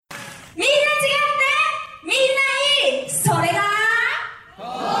みんな違ってみんないい。それが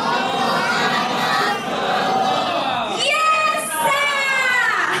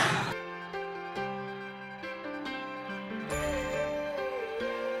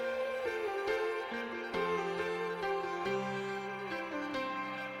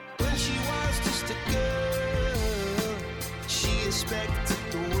When she was just a girl, she expected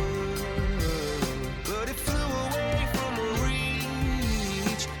the world, but it flew away from her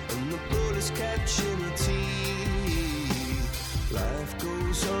reach, and the bullets catching her teeth. Life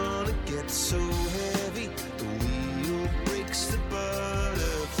goes on, it gets so heavy, the wheel breaks the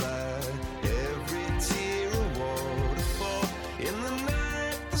butterfly, every tear a waterfall. In the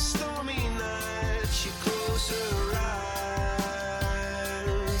night, the stormy night, she closed her eyes.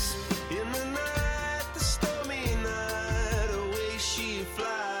 In the night, the stormy night, away she flies.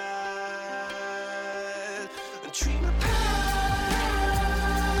 A dream of paradise,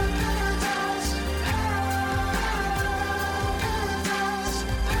 paradise, paradise.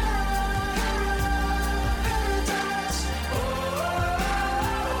 Oh,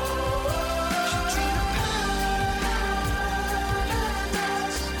 she dreamed of paradise,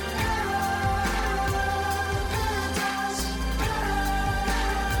 paradise, paradise.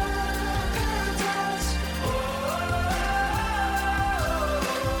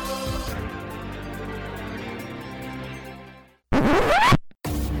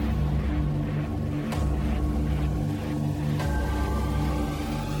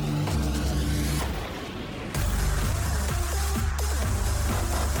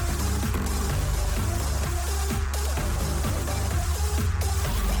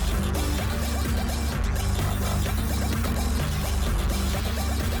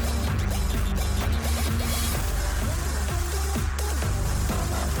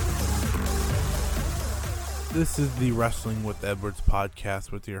 This is the Wrestling with Edwards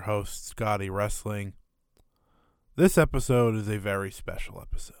podcast with your host, Scotty Wrestling. This episode is a very special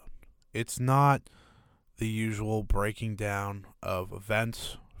episode. It's not the usual breaking down of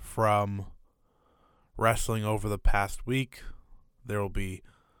events from wrestling over the past week. There will be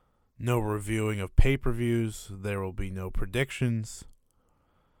no reviewing of pay-per-views. There will be no predictions.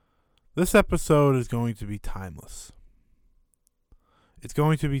 This episode is going to be timeless. It's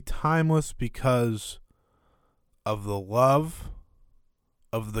going to be timeless because of the love,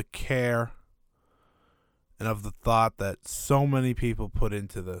 of the care, and of the thought that so many people put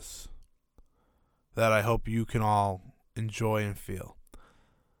into this that I hope you can all enjoy and feel.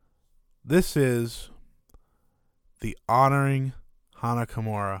 This is the Honoring Hana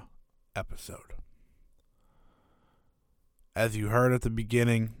Kimura episode. As you heard at the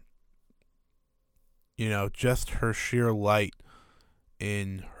beginning, just her sheer light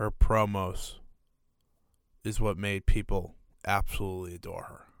in her promos is what made people absolutely adore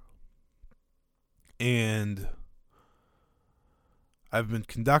her. And I've been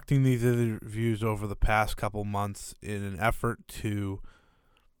conducting these interviews over the past couple months in an effort to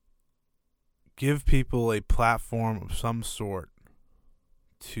give people a platform of some sort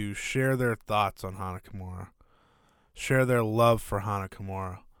to share their thoughts on Hana Kimura, share their love for Hana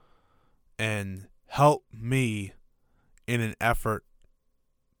Kimura, and help me in an effort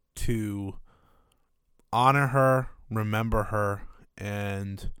to honor her, remember her,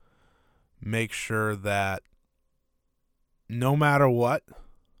 and make sure that no matter what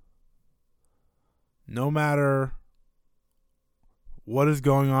is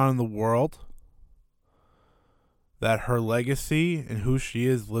going on in the world, that her legacy and who she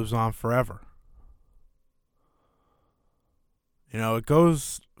is lives on forever. It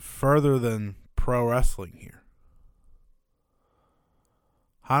goes further than pro wrestling here.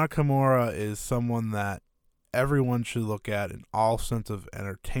 Hana Kimura is someone that everyone should look at in all sense of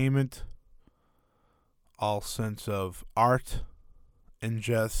entertainment, all sense of art, and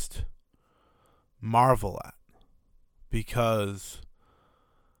just marvel at. Because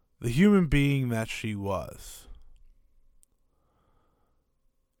the human being that she was,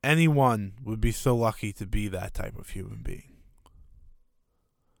 anyone would be so lucky to be that type of human being.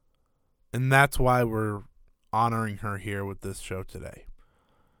 And that's why we're honoring her here with this show today.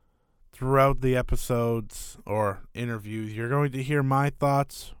 Throughout the episodes or interviews, you're going to hear my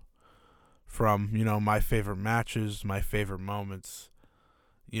thoughts from, my favorite matches, my favorite moments,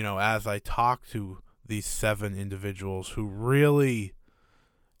 as I talk to these 7 individuals who really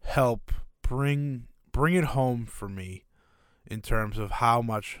help bring it home for me in terms of how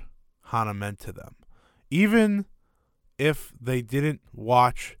much Hana meant to them. Even if they didn't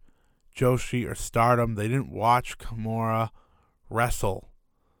watch Joshi or Stardom, they didn't watch Kimura wrestle,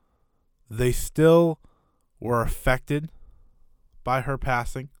 they still were affected by her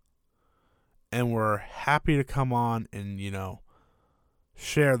passing. and were happy to come on and,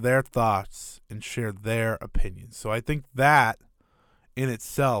 share their thoughts and share their opinions. So I think that in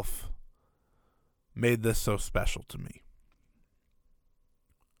itself made this so special to me.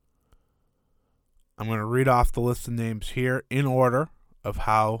 I'm going to read off the list of names here in order of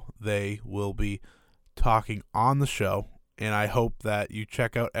how they will be talking on the show, and I hope that you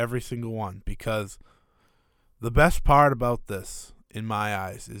check out every single one, because the best part about this, in my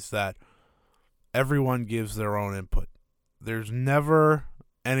eyes, is that everyone gives their own input. There's never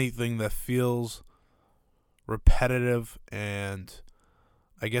anything that feels repetitive, and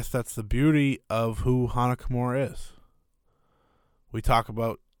I guess that's the beauty of who Hana Kimura is. We talk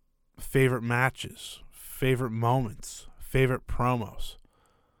about favorite matches, favorite moments, favorite promos,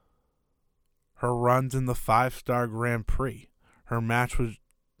 her runs in the 5-star Grand Prix, her match with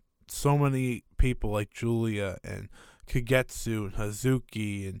so many people like Julia and Kagetsu and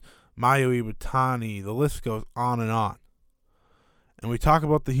Hazuki and Mayu Iwatani. The list goes on. And we talk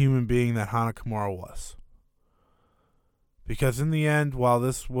about the human being that Hana Kimura was. Because in the end, while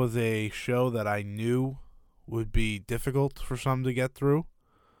this was a show that I knew would be difficult for some to get through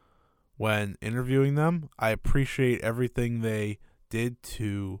when interviewing them, I appreciate everything they did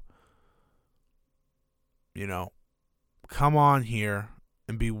to, come on here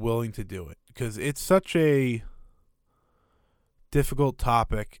and be willing to do it. Because it's such a difficult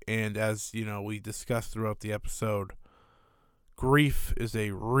topic, and as, we discussed throughout the episode, grief is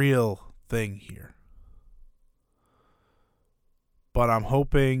a real thing here. But I'm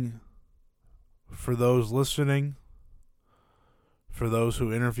hoping for those listening, for those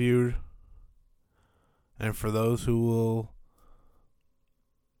who interviewed, and for those who will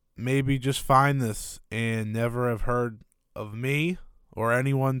maybe just find this and never have heard of me or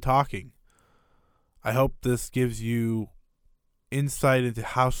anyone talking, I hope this gives you insight into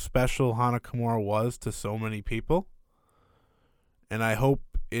how special Hana Kimura was to so many people. And I hope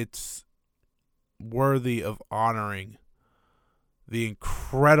it's worthy of honoring the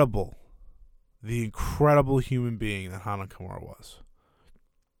incredible human being that Hana Kimura was.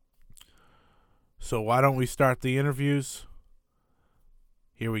 So why don't we start the interviews?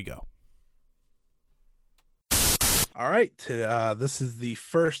 Here we go. All right. This is the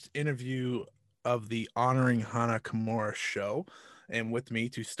first interview of the Honoring Hana Kimura show. And with me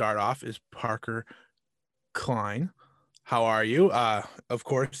to start off is Parker Klein. How are you? Of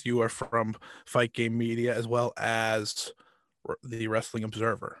course, you are from Fight Game Media as well as the Wrestling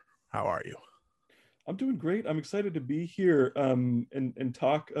Observer. How are you? I'm doing great. I'm excited to be here and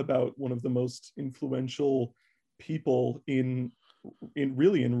talk about one of the most influential people in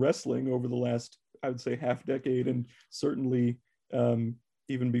wrestling over the last, I would say, half decade, and certainly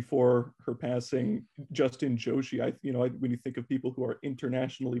even before her passing, Justin Joshi. When you think of people who are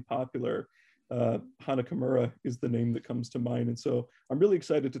internationally popular, Hana Kimura is the name that comes to mind, and so I'm really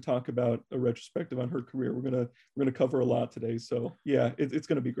excited to talk about a retrospective on her career. We're gonna cover a lot today, so yeah, it's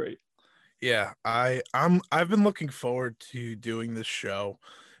gonna be great. Yeah, I've been looking forward to doing this show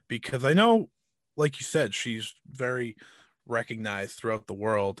because I know, like you said, she's very recognized throughout the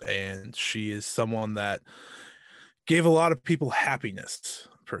world, and she is someone that gave a lot of people happiness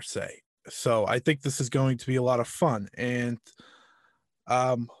per se. So I think this is going to be a lot of fun, and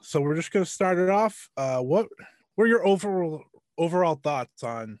so we're just going to start it off. What were your overall thoughts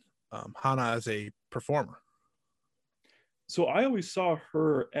on Hana as a performer? So I always saw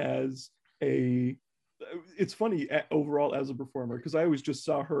her as it's funny overall as a performer, because I always just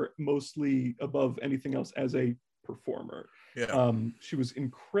saw her mostly above anything else as a performer. Yeah. She was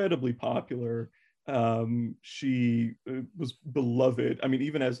incredibly popular. She was beloved. I mean,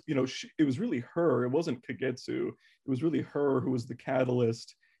 even as it was really her. It wasn't Kagetsu. It was really her who was the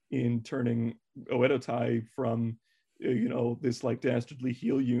catalyst in turning Oedo Tai from this like dastardly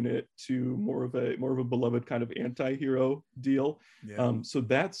heel unit to more of a beloved kind of anti-hero deal. Yeah. So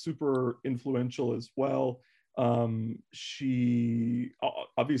that's super influential as well. She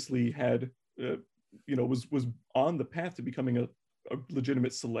obviously had was on the path to becoming a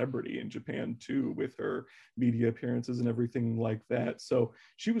legitimate celebrity in Japan too, with her media appearances and everything like that. So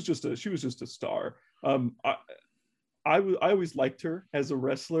she was just a star. I always liked her as a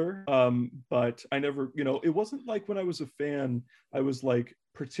wrestler, but I never, it wasn't like when I was a fan, I was like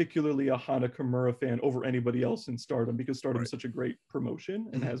particularly a Hana Kimura fan over anybody else in Stardom, because Stardom is such a great promotion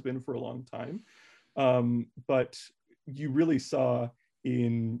and has been for a long time. But you really saw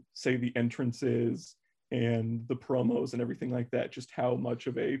in, say, the entrances and the promos and everything like that, just how much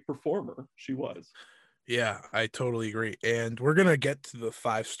of a performer she was. Yeah, I totally agree. And we're going to get to the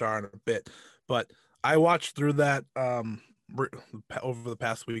 5-star in a bit, but I watched through that over the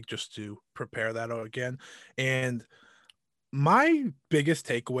past week just to prepare that out again. And my biggest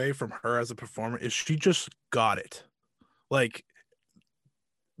takeaway from her as a performer is she just got it. Like,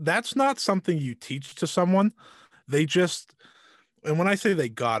 that's not something you teach to someone. They just, and when I say they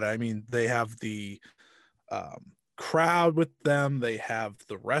got it, I mean they have the crowd with them, they have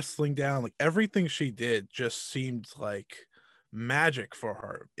the wrestling down. Like, everything she did just seemed like magic for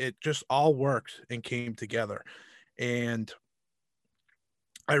her. It just all worked and came together. And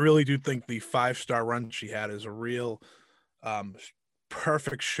I really do think the 5-star run she had is a real um,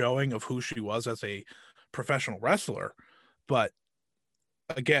 perfect showing of who she was as a professional wrestler. But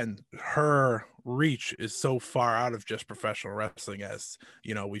again, her reach is so far out of just professional wrestling, as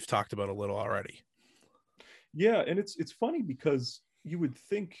we've talked about a little already. Yeah, and it's funny because you would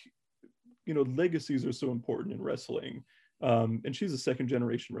think, legacies are so important in wrestling. And she's a second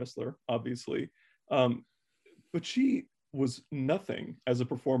generation wrestler, obviously. But she was nothing as a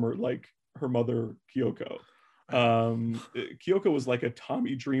performer like her mother, Kyoko. Kyoko was like a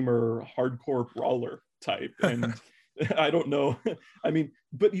Tommy Dreamer hardcore brawler type. And I don't know. I mean,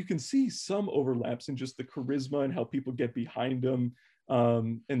 but you can see some overlaps in just the charisma and how people get behind them,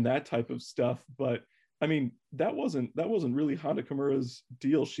 and that type of stuff. But I mean, that wasn't really Hana Kimura's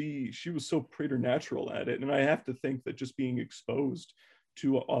deal. She was so preternatural at it, and I have to think that just being exposed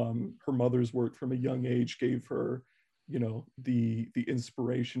to her mother's work from a young age gave her, the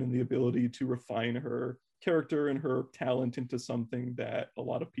inspiration and the ability to refine her character and her talent into something that a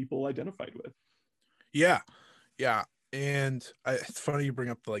lot of people identified with. Yeah, yeah. And it's funny you bring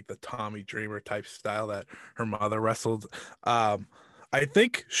up like the Tommy Dreamer type style that her mother wrestled. I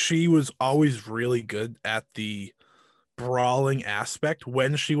think she was always really good at the brawling aspect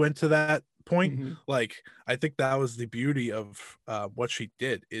when she went to that point. Mm-hmm. Like, I think that was the beauty of what she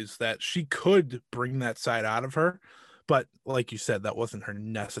did, is that she could bring that side out of her. But like you said, that wasn't her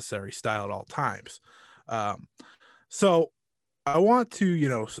necessary style at all times. So I want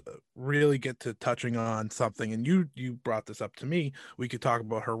to, really get to touching on something, and you brought this up to me. We could talk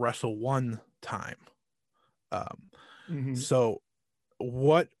about her Wrestle One time. Mm-hmm. So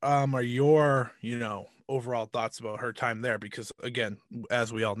what are your, overall thoughts about her time there? Because again,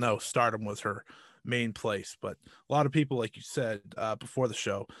 as we all know, Stardom was her main place, but a lot of people, like you said before the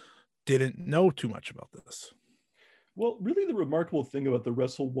show, didn't know too much about this. Well, really, the remarkable thing about the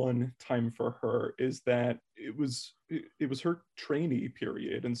Wrestle One time for her is that it was her trainee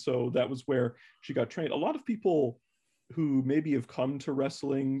period, and so that was where she got trained. A lot of people who maybe have come to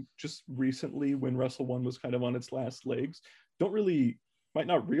wrestling just recently, when Wrestle One was kind of on its last legs, might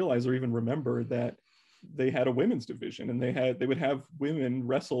not realize or even remember that they had a women's division, and they would have women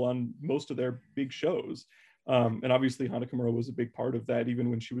wrestle on most of their big shows. And obviously, Hana Kimura was a big part of that, even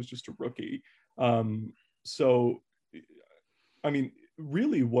when she was just a rookie. So I mean,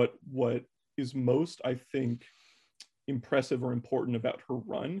 really, what is most, I think, impressive or important about her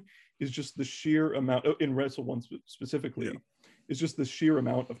run is just the sheer amount in Wrestle One specifically. Yeah. Is just the sheer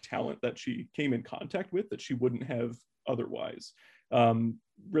amount of talent that she came in contact with that she wouldn't have otherwise.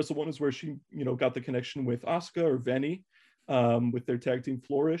 Wrestle One is where she, got the connection with Asuka or Veni, with their tag team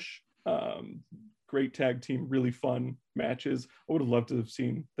Flourish. Great tag team, really fun matches. I would have loved to have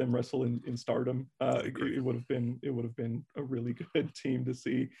seen them wrestle in Stardom. It would have been a really good team to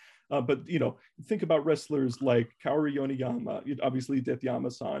see. But think about wrestlers like Kaori Yoneyama, obviously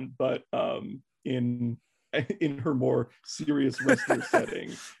Detyama-san, but in her more serious wrestler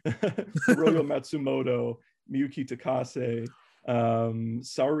setting, Hiroyo Matsumoto, Miyuki Takase,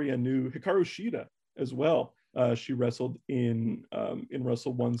 Saori Anu, Hikaru Shida as well. She wrestled in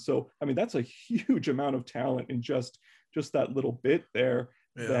Wrestle One. So I mean, that's a huge amount of talent in just that little bit there.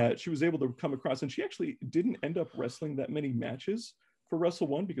 Yeah. That she was able to come across. And she actually didn't end up wrestling that many matches for Wrestle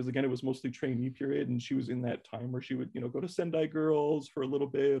One, because again, it was mostly trainee period, and she was in that time where she would go to Sendai Girls for a little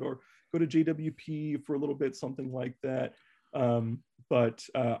bit, or go to JWP for a little bit, something like that. But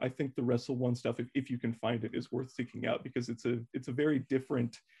I think the Wrestle One stuff, if you can find it, is worth seeking out, because it's a very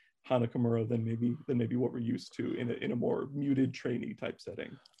different Hana Kimura than maybe what we're used to in a more muted trainee type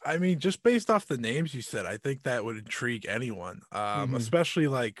setting. I mean, just based off the names you said, I think that would intrigue anyone, especially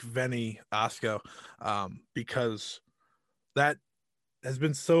like Veni, Asuka, because that has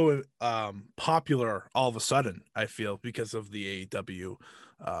been so popular all of a sudden, I feel, because of the AEW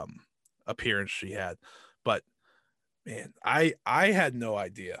appearance she had. But man, I had no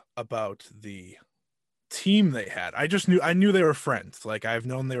idea about the team they had. I knew they were friends. Like, I've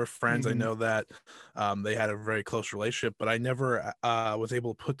known they were friends. I know that they had a very close relationship, but I never was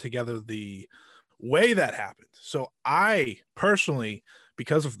able to put together the way that happened. So I personally,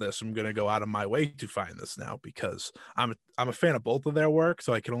 because of this, I'm going to go out of my way to find this now, because I'm a fan of both of their work.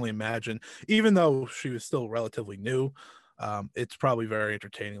 So I can only imagine, even though she was still relatively new, it's probably very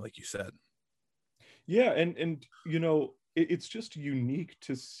entertaining, like you said. Yeah, and you know, it's just unique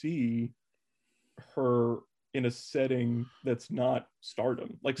to see her in a setting that's not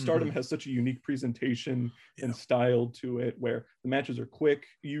Stardom. Like Stardom Mhm. has such a unique presentation Yeah. and style to it, where the matches are quick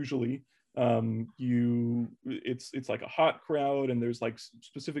usually. It's like a hot crowd, and there's like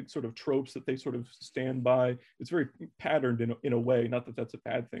specific sort of tropes that they sort of stand by. It's very patterned in a way. Not that that's a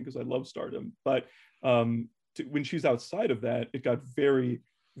bad thing, because I love Stardom, but when she's outside of that, it got very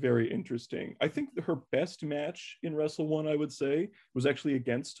interesting. I think her best match in Wrestle One, I would say, was actually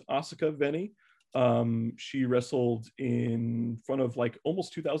against Asuka Veni. She wrestled in front of like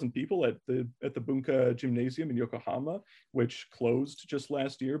almost 2,000 people at the Bunka Gymnasium in Yokohama, which closed just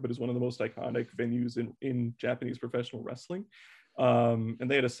last year, but is one of the most iconic venues in Japanese professional wrestling. And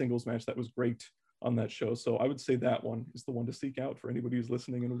they had a singles match that was great on that show. So I would say that one is the one to seek out for anybody who's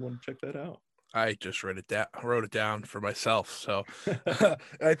listening and would want to check that out. I just wrote it down for myself. So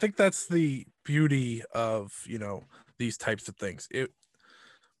I think that's the beauty of, these types of things.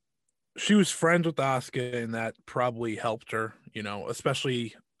 She was friends with Asuka, and that probably helped her,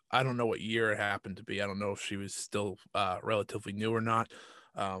 especially, I don't know what year it happened to be. I don't know if she was still relatively new or not.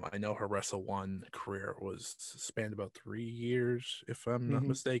 I know her Wrestle One career was spanned about 3 years, if I'm not Mhm.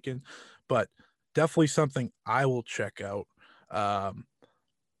 mistaken, but definitely something I will check out.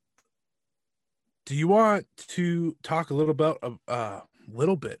 Do you want to talk a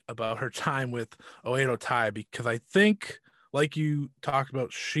little bit about her time with Oedo Tai? Because I think, like you talked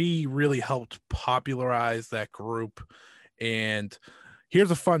about, she really helped popularize that group. And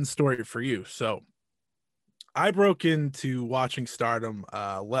here's a fun story for you. So I broke into watching Stardom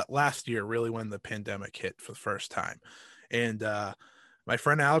last year, really when the pandemic hit for the first time. And my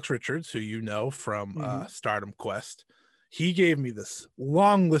friend Alex Richards, who you know from Mhm. Stardom Quest, he gave me this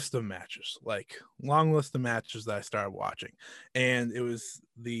long list of matches, that I started watching. And it was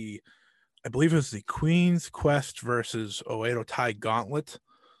I believe it was the Queen's Quest versus Oedo Tai Gauntlet,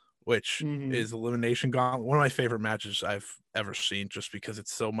 which Mhm. is Elimination Gauntlet. One of my favorite matches I've ever seen, just because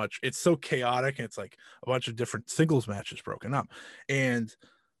it's so chaotic, and it's like a bunch of different singles matches broken up. And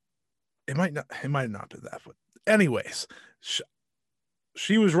it might not be that, but anyways,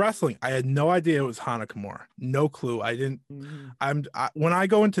 she was wrestling. I had no idea it was Hana Kimura. No clue. I didn't. Mhm. When I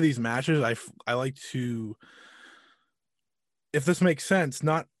go into these matches, I like to, if this makes sense,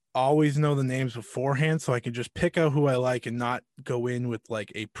 not always know the names beforehand, so I can just pick out who I like and not go in with like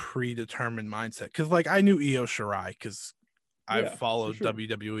a predetermined mindset. Because like I knew Io Shirai because I've Yeah, for followed sure.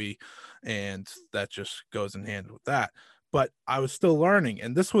 WWE, and that just goes in hand with that. But I was still learning,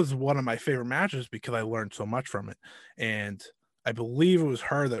 and this was one of my favorite matches because I learned so much from it. And I believe it was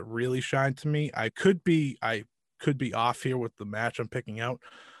her that really shined to me. I could be off here with the match I'm picking out,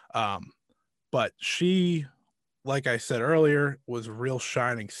 but she, like I said earlier, was a real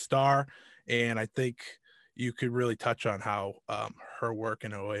shining star, and I think you could really touch on how her work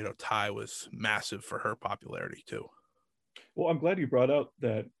in Oedo Tai was massive for her popularity too. Well, I'm glad you brought out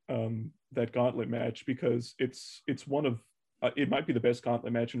that gauntlet match, because it's one of it might be the best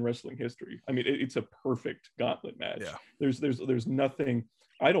gauntlet match in wrestling history. I mean, it's a perfect gauntlet match. Yeah, There's nothing.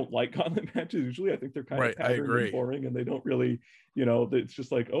 I don't like gauntlet matches usually. I think they're kind of right. I patterned and agree. boring, and they don't really, it's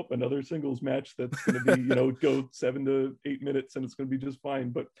just like, oh, another singles match that's going to be, go 7 to 8 minutes, and it's going to be just fine.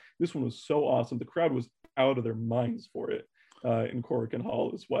 But this one was so awesome. The crowd was out of their minds for it in Korakuen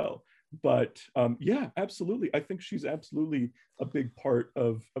Hall as well. But yeah, absolutely. I think she's absolutely a big part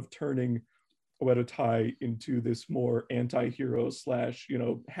of turning Oedo Tai into this more anti-hero slash,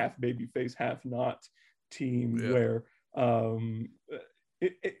 half baby face, half not team, Yeah, where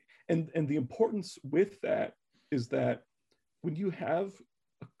it, it and the importance with that is that when you have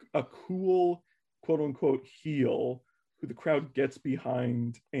a cool quote unquote heel who the crowd gets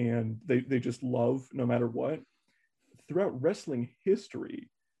behind and they just love no matter what, throughout wrestling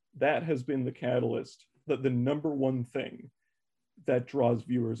history, that has been the catalyst, that the number one thing that draws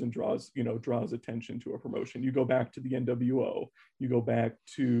viewers and draws attention to a promotion. You go back to the NWO, you go back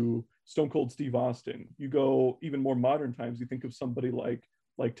to Stone Cold Steve Austin, you go even more modern times, you think of somebody like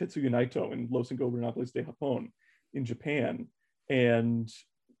Tetsuya Naito in Los Ingobernables de Japón in Japan. And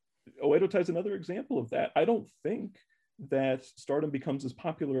Oedo Tai is another example of that. I don't think that Stardom becomes as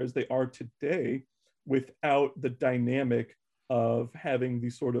popular as they are today without the dynamic of having the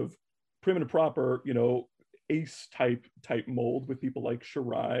sort of prim and proper, ace type mold with people like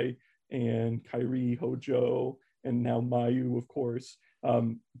Shirai and Kairi Hojo and now Mayu, of course,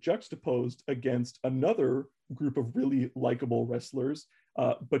 juxtaposed against another group of really likable wrestlers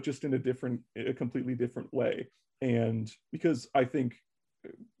but just in a completely different way. And because I think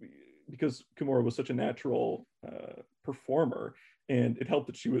because Kimura was such a natural performer, and it helped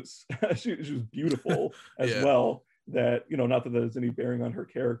that she was she was beautiful as Yeah. well. That, you know, not that has any bearing on her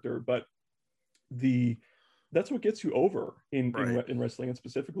character, but the that's what gets you over Right. in wrestling, and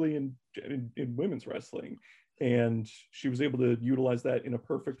specifically in women's wrestling. And she was able to utilize that in a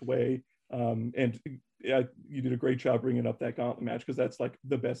perfect way. And yeah, you did a great job bringing up that gauntlet match, because that's like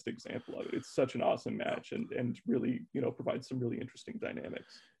the best example of it. It's such an awesome match, and really, you know, provides some really interesting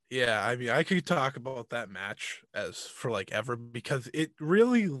dynamics. Yeah, I mean, I could talk about that match as for like ever because it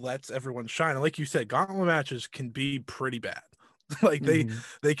really lets everyone shine. And like you said, gauntlet matches can be pretty bad. Like Mm-hmm.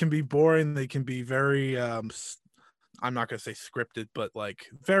 they can be boring, they can be very I'm not going to say scripted, but like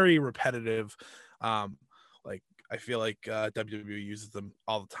very repetitive. Um like I feel like WWE uses them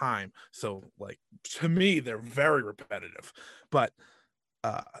all the time. So like to me they're very repetitive. But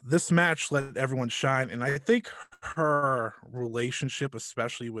this match let everyone shine, and I think her relationship,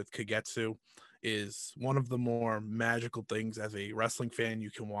 especially with Kagetsu, is one of the more magical things as a wrestling fan you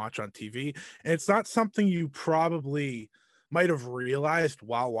can watch on TV. And it's not something you probably might have realized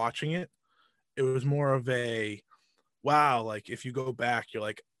while watching it. It was more of a wow, like if you go back, you're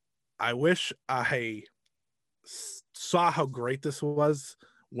like, I wish I saw how great this was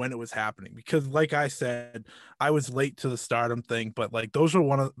when it was happening, because like I said, I was late to the stardom thing, but like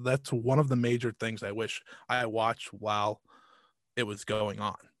that's one of the major things I wish I watched while it was going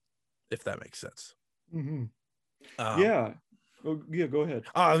on, if that makes sense. Mm-hmm. um Yeah. Oh, yeah, go ahead.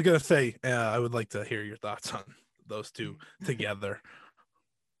 I was gonna say I would like to hear your thoughts on those two together.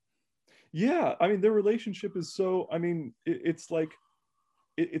 Yeah, I mean, their relationship is so, I mean, it's like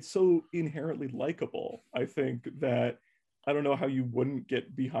it's so inherently likable. I think that I don't know how you wouldn't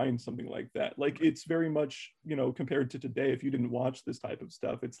get behind something like that. Like, it's very much, you know, compared to today, if you didn't watch this type of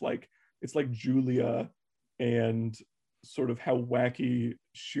stuff, it's like Julia, and sort of how wacky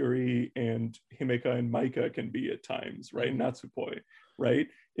Shuri and Himeka and Maika can be at times, right? Natsupoi, right?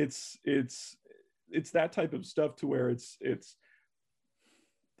 It's that type of stuff, to where it's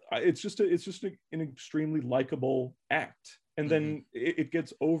just an extremely likable act. And Mm-hmm. then it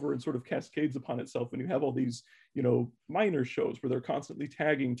gets over and sort of cascades upon itself when you have all these, you know, minor shows where they're constantly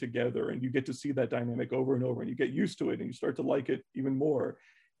tagging together, and you get to see that dynamic over and over, and you get used to it, and you start to like it even more,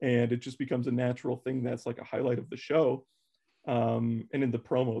 and it just becomes a natural thing that's like a highlight of the show. And in the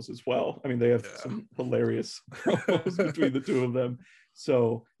promos as well, I mean, they have some hilarious promos Yeah. between the two of them.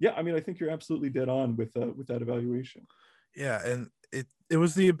 So yeah, I mean, I think you're absolutely dead on with that evaluation. Yeah, and it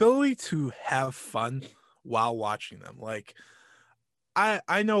was the ability to have fun while watching them. Like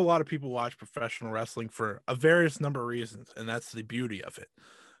I know a lot of people watch professional wrestling for a various number of reasons, and that's the beauty of it.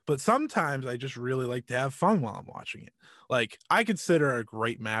 But sometimes I just really like to have fun while I'm watching it. Like I consider a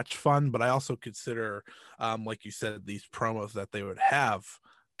great match fun, but I also consider, like you said, these promos that they would have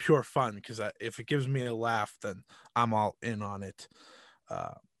pure fun, because if it gives me a laugh, then I'm all in on it.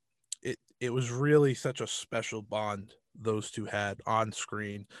 Uh, it was really such a special bond those two had on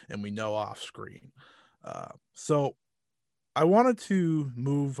screen, and we know off screen. So I wanted to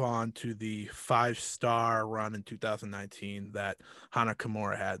move on to the 5-star run in 2019 that Hana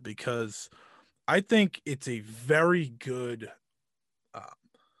Kimura had, because I think it's a very good uh,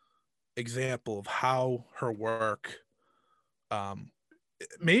 example of how her work um,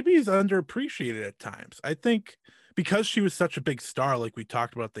 maybe is underappreciated at times. I think because she was such a big star, like we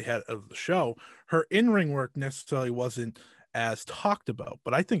talked about at the head of the show, her in-ring work necessarily wasn't as talked about.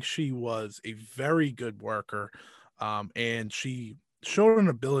 But I think she was a very good worker, and she showed an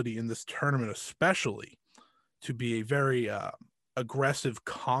ability in this tournament, especially to be a very aggressive,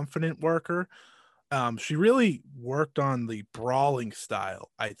 confident worker. She really worked on the brawling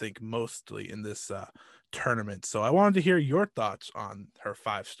style, I think, mostly in this tournament. So I wanted to hear your thoughts on her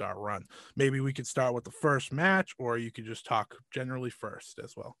 5-star run. Maybe we could start with the first match, or you could just talk generally first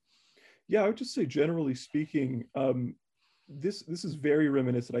as well. Yeah, I would just say, generally speaking, this is very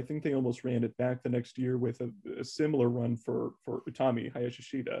reminiscent. I think they almost ran it back the next year with a similar run for Utami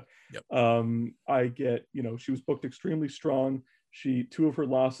Hayashishita. Yep. I get, you know, she was booked extremely strong. Two of her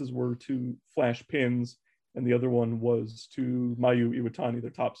losses were to flash pins, and the other one was to Mayu Iwatani,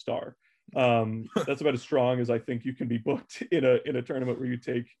 their top star. That's about as strong as I think you can be booked in a tournament where you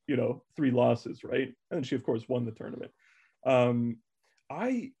take, you know, 3 losses, right? And she of course won the tournament. Um,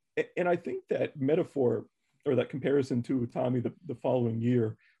 I and I think that metaphor, or that comparison to Utami the following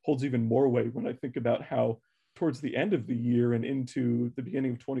year, holds even more weight when I think about how towards the end of the year and into the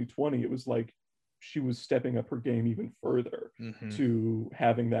beginning of 2020, it was like she was stepping up her game even further Mm-hmm. to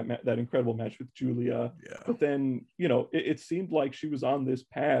having that incredible match with Julia. Yeah. But then, you know, it seemed like she was on this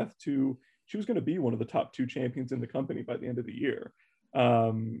path to, she was going to be one of the top 2 champions in the company by the end of the year.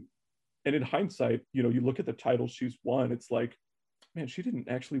 And in hindsight, you know, you look at the titles she's won, it's like, man, she didn't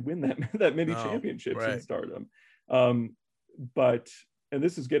actually win that many championships in Stardom. But, and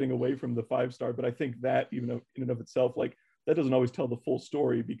this is getting away from the 5-star, but I think that even in and of itself, like, that doesn't always tell the full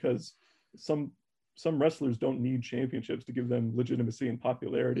story, because some wrestlers don't need championships to give them legitimacy and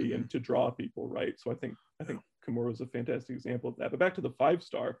popularity and to draw people, right? So I think Kimura is a fantastic example of that. But back to the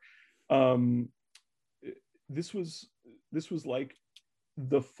 5-star, this was like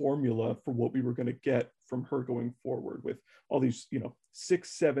the formula for what we were going to get from her going forward, with all these, you know,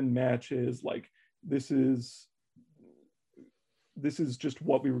 6-7 matches. Like, this is just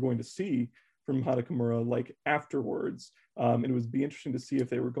what we were going to see from Hana Kimura, like, afterwards. And it would be interesting to see if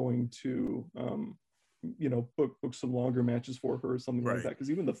they were going to you know, book some longer matches for her or something like that, because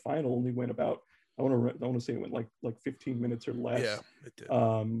even the final only went about, I want to say it went like 15 minutes or less. Yeah, it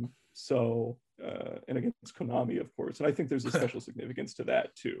did. So and against Konami, of course, and I think there's a special significance to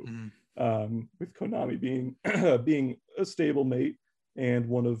that too, with Konami being being a stablemate and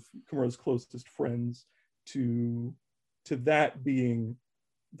one of Kimura's closest friends, to that being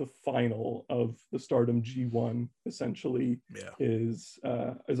the final of the Stardom G1, essentially, is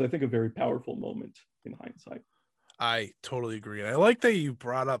I think a very powerful moment in hindsight. I totally agree. And I like that you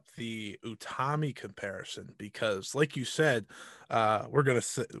brought up the Utami comparison, because like you said, we're going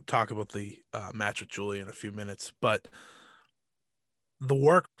to talk about the match with Julia in a few minutes, but the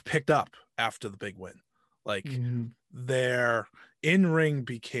work picked up after the big win. Like, their in-ring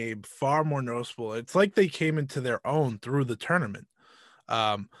became far more noticeable. It's like they came into their own through the tournament.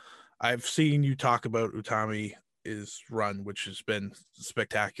 I've seen you talk about Utami's run, which has been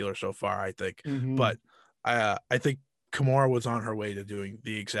spectacular so far, I think. But I think Kimura was on her way to doing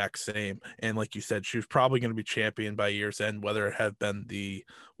the exact same. And like you said, she was probably going to be champion by year's end, whether it had been the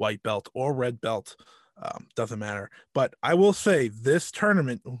white belt or red belt. Doesn't matter. But I will say, this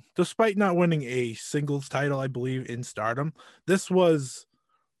tournament, despite not winning a singles title, I believe, in Stardom, this was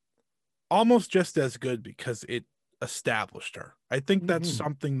almost just as good because it established her. I think that's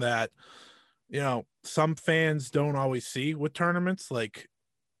something that, you know, some fans don't always see with tournaments. Like,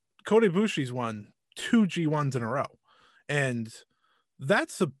 Kota Ibushi's won 2 G1s in a row, and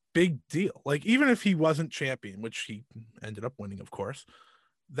that's a big deal. Like, even if he wasn't champion, which he ended up winning, of course,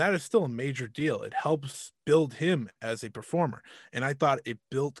 that is still a major deal. It helps build him as a performer, and I thought it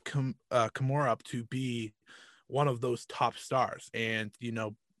built Kimura up to be one of those top stars. And, you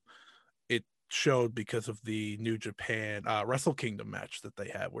know, it showed because of the New Japan Wrestle Kingdom match that they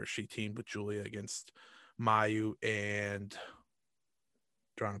had, where she teamed with Julia against Mayu and,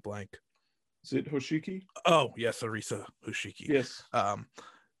 drawing a blank. Is it Hoshiki? Oh, yes, Arisa Hoshiki. Yes.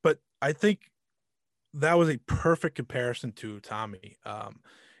 But I think that was a perfect comparison to Utami.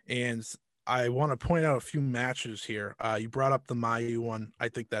 And I want to point out a few matches here. You brought up the Mayu one. I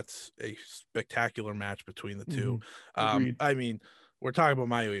think that's a spectacular match between the two. I mean, we're talking about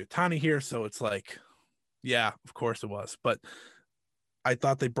Mayu Iwatani here, so it's like, yeah, of course it was. But I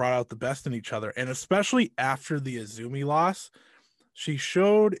thought they brought out the best in each other. And especially after the Azumi loss, she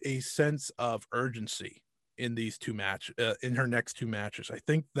showed a sense of urgency in these two matches, in her next 2 matches. I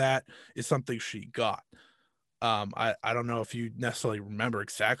think that is something she got. I don't know if you necessarily remember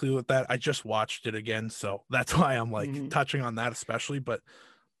exactly what that. I just watched it again, so that's why I'm like touching on that especially. But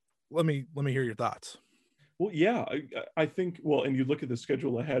let me hear your thoughts. Well, yeah, I think, well, and you look at the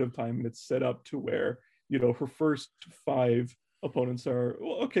schedule ahead of time, and it's set up to where, you know, her first 5 opponents are,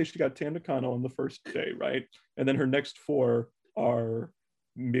 well, okay, she got Tam Nakano on the first day, right? And then her next 4 are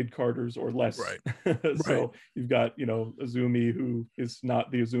mid-carders or less. Right. So you've got, you know, Azumi, who is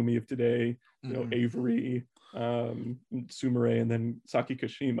not the Azumi of today, you know, Avery, Sumire, and then Saki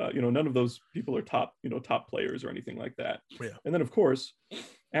Kashima. You know, none of those people are top players or anything like that. Yeah. And then, of course,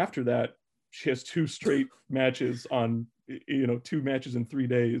 after that, she has 2 straight matches on, you know, 2 matches in 3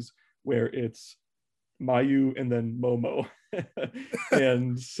 days, where it's Mayu and then Momo.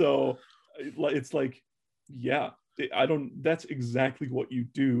 And so it's like, yeah, that's exactly what you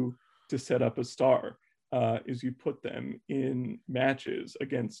do to set up a star, is you put them in matches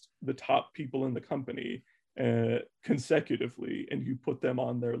against the top people in the company consecutively, and you put them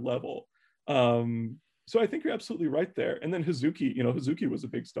on their level. So I think you're absolutely right there. And then Hazuki was a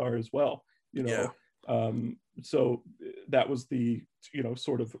big star as well, you know. Yeah. So that was the, you know,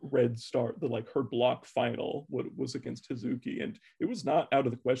 sort of red star, the, like, her block final was against Hazuki, and it was not out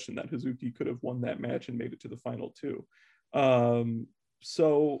of the question that Hazuki could have won that match and made it to the final too.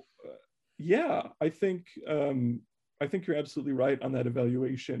 So Yeah, I think you're absolutely right on that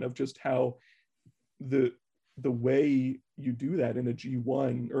evaluation of just how the the way you do that in a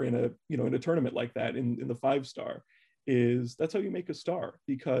G1 or in a in a tournament like that in the 5-star is that's how you make a star.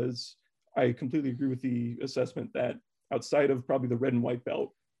 Because I completely agree with the assessment that outside of probably the red and white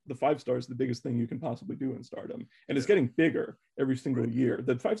belt, the 5-star is the biggest thing you can possibly do in stardom, and it's getting bigger every single year.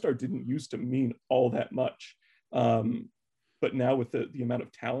 The 5-star didn't used to mean all that much, but now with the amount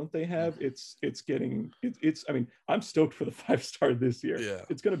of talent they have, it's getting it's I mean, I'm stoked for the 5-star this year. Yeah.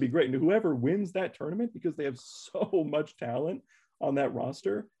 It's going to be great, and whoever wins that tournament, because they have so much talent on that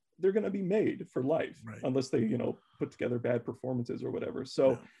roster, they're going to be made for life, unless they put together bad performances or whatever.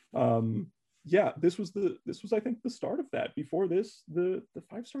 So yeah, this was I think the start of that. Before this, the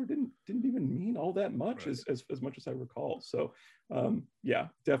 5-star didn't even mean all that much, as much as I recall. So yeah,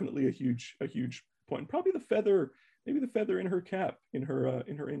 definitely a huge point. Probably maybe the feather in her cap in her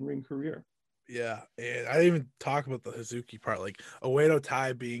in-ring career. Yeah, and I didn't even talk about the Hazuki part. Like Oedo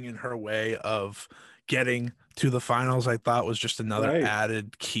Tai being in her way of getting to the finals, I thought was just another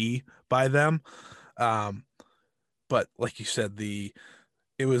added key by them. But like you said,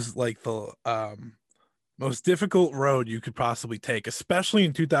 it was like the most difficult road you could possibly take, especially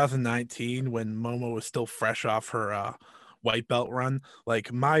in 2019 when Momo was still fresh off her white belt run. Like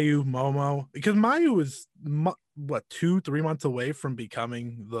Mayu, Momo, because Mayu was 2-3 months away from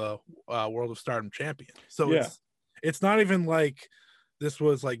becoming the World of Stardom champion. So it's not even like this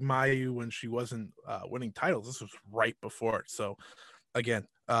was like Mayu when she wasn't winning titles. This was right before it. So again,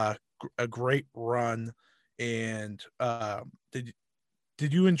 a great run. And did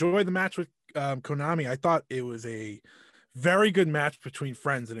you enjoy the match with Konami? I thought it was a very good match between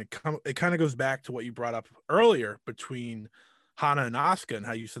friends, and it kind of goes back to what you brought up earlier between Hana and Asuka, and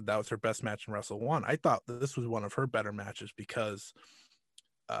how you said that was her best match in Wrestle 1. I thought that this was one of her better matches because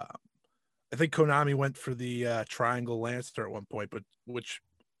I think Konami went for the Triangle Lancer at one point, but which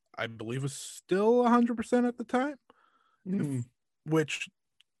I believe was still 100% at the time,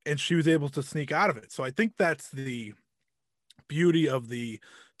 and she was able to sneak out of it. So I think that's the beauty of the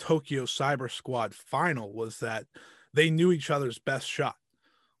Tokyo Cyber Squad final, was that they knew each other's best shot.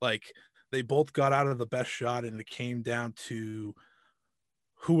 Like they both got out of the best shot, and it came down to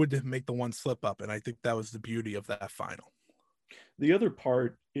who would make the one slip up. And I think that was the beauty of that final. The other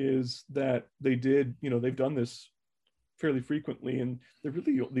part is that they've done this fairly frequently, and they're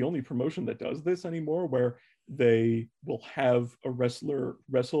really the only promotion that does this anymore, where they will have a wrestler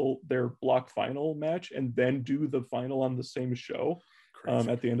wrestle their block final match and then do the final on the same show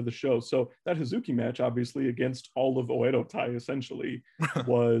at the end of the show. So that Hazuki match, obviously against all of Oedo Tai, essentially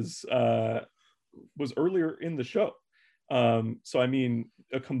was earlier in the show. So I mean,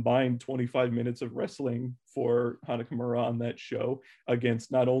 a combined 25 minutes of wrestling for Hana Kimura on that show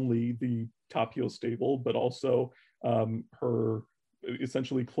against not only the top heel stable, but also her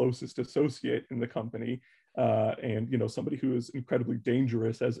essentially closest associate in the company, and somebody who is incredibly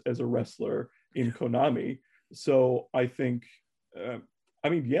dangerous as a wrestler in Konami. So I think I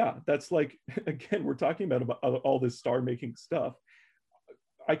mean, yeah, that's like, again, we're talking about all this star making stuff.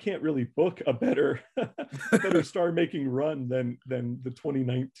 I can't really book a better star making run than the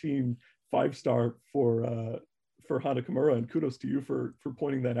 2019 5-star for Hana Kimura, and kudos to you for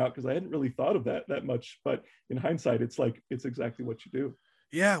pointing that out, because I hadn't really thought of that much, but in hindsight, it's exactly what you do.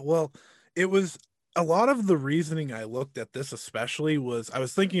 Yeah, well, it was a lot of the reasoning I looked at this, especially, was I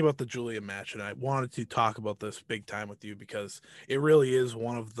was thinking about the Julia match, and I wanted to talk about this big time with you because it really is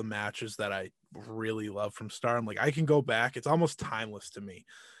one of the matches that I really love from Stardom. Like, I can go back, it's almost timeless to me.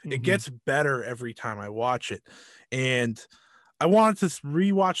 It gets better every time I watch it. And I wanted to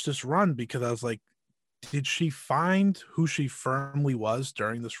rewatch this run because I was like, did she find who she firmly was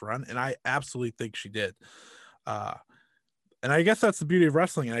during this run? And I absolutely think she did. And I guess that's the beauty of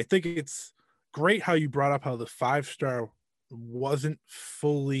wrestling. And I think it's great how you brought up how the 5-star wasn't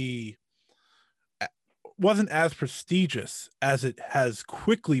as prestigious as it has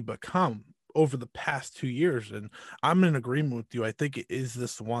quickly become over the past 2 years. And I'm in agreement with you. I think it is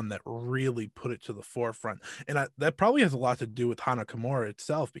this one that really put it to the forefront. And that probably has a lot to do with Hana Kimura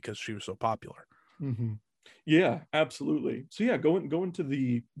itself, because she was so popular. Yeah, absolutely. So yeah, going to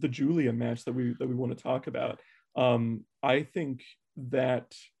the Julia match that we want to talk about. I think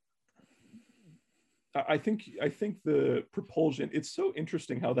the propulsion, it's so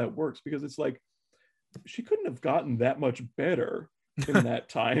interesting how that works, because it's like she couldn't have gotten that much better in that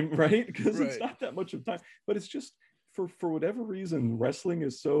time, right? Because it's not that much of time, but it's just for whatever reason, wrestling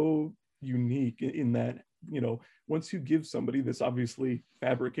is so unique in that, once you give somebody this obviously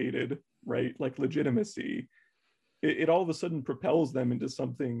fabricated, right, like legitimacy, it all of a sudden propels them into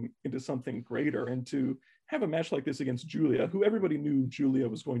something greater. And to have a match like this against Julia, who everybody knew Julia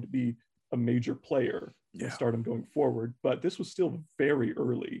was going to be a major player in Stardom going forward, but this was still very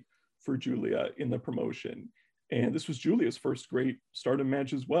early for Julia in the promotion, and this was Julia's first great Stardom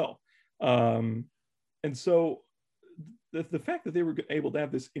match as well. And so the fact that they were able to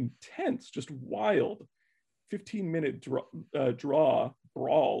have this intense, just wild 15-minute draw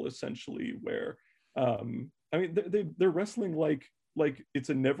brawl, essentially, where I mean, they're wrestling like it's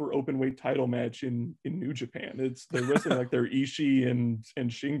a never open weight title match in New Japan. They're wrestling like they're Ishii and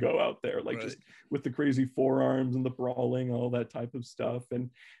Shingo out there, like just with the crazy forearms and the brawling, all that type of stuff. And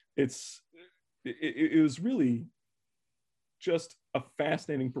it was really just a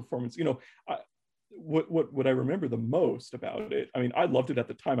fascinating performance. You know, what I remember the most about it, I mean, I loved it at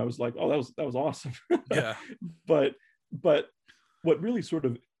the time. I was like, oh, that was awesome. Yeah. But what really sort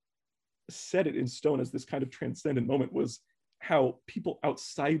of set it in stone as this kind of transcendent moment was how people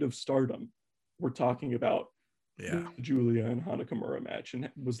outside of Stardom were talking about the Julia and Hana Kimura match, and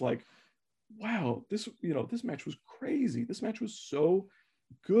it was like, wow, this match was crazy. This match was so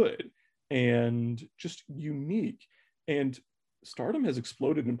good and just unique. And Stardom has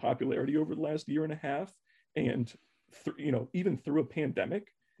exploded in popularity over the last year and a half, and even through a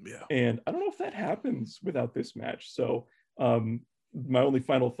pandemic. Yeah. And I don't know if that happens without this match. So my only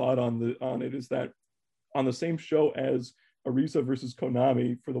final thought on it is that on the same show as Arisa versus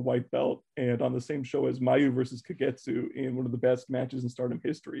Konami for the white belt, and on the same show as Mayu versus Kagetsu in one of the best matches in Stardom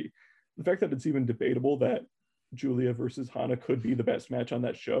history, the fact that it's even debatable that Julia versus Hana could be the best match on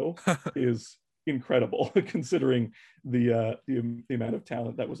that show is incredible, considering the amount of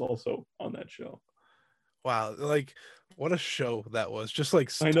talent that was also on that show. Wow, like what a show that was! Just like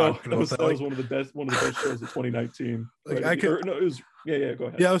I know that was one of the best shows of 2019. Like right? Go ahead. Yeah, it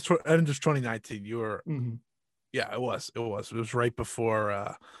was end of 2019. You were. Mm-hmm. Yeah, it was. It was right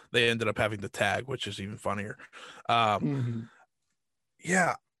before they ended up having the tag, which is even funnier.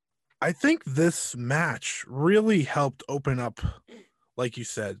 Yeah, I think this match really helped open up, like you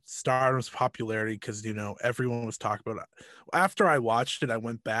said, Stardom's popularity, because everyone was talking about it. After I watched it, I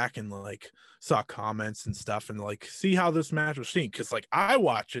went back and like saw comments and stuff, and like see how this match was seen, because like I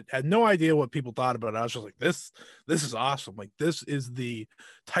watched it, had no idea what people thought about it. I was just like, this is awesome. Like, this is the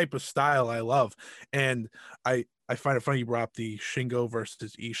type of style I love. And I find it funny you brought up the Shingo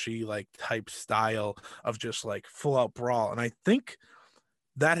versus Ishii like type style of just like full out brawl, and I think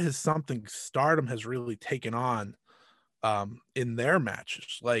that is something Stardom has really taken on in their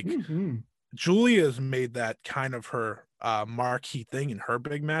matches. Like Julia's made that kind of her marquee thing in her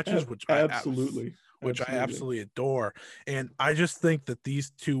big matches, which I absolutely adore. And I just think that these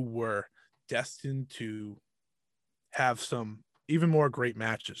two were destined to have some even more great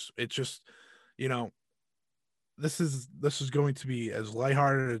matches. It's just, this is going to be as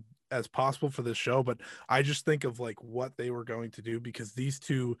lighthearted as possible for this show, but I just think of like what they were going to do, because these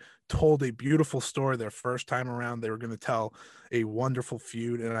two told a beautiful story their first time around. They were going to tell a wonderful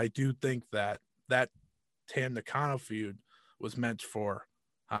feud, and I do think that Tam Nakano feud was meant for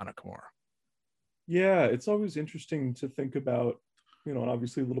Hana Kimura. Yeah, it's always interesting to think about, and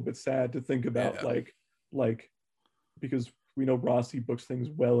obviously a little bit sad to think about, like because we know Rossi books things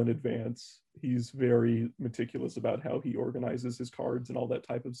well in advance. He's very meticulous about how he organizes his cards and all that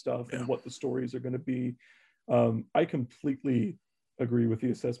type of stuff, and what the stories are going to be. I completely agree with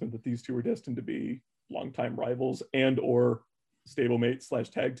the assessment that these two are destined to be longtime rivals and or stablemate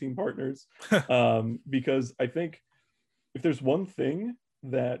 / tag team partners. Because I think if there's one thing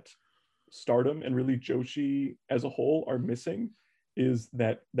that Stardom and really Joshi as a whole are missing, is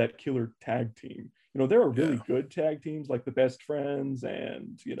that killer tag team. There are really good tag teams like the Best Friends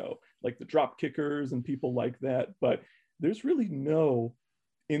and, like the Drop Kickers and people like that. But there's really no,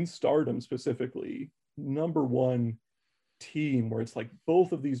 in Stardom specifically, number one team where it's like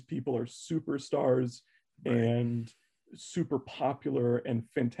both of these people are superstars and super popular and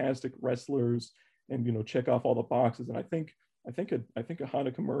fantastic wrestlers, and, check off all the boxes. And I think a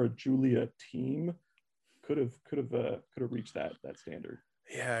Hana Kimura Julia team could have reached that standard.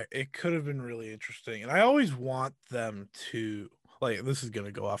 Yeah, it could have been really interesting. And I always want them to, like, this is going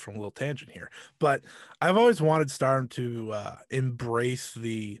to go off from a little tangent here, but I've always wanted Stardom to embrace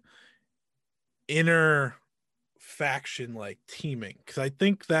the inner faction like teaming, because I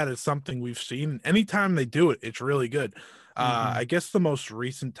think that is something we've seen. Anytime they do it, it's really good. I guess the most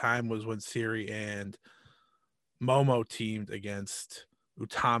recent time was when Siri and Momo teamed against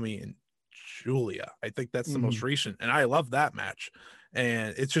Utami and Julia. I think that's the most recent, and I love that match.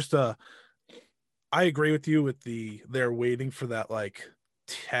 And it's just I agree with you with they're waiting for that like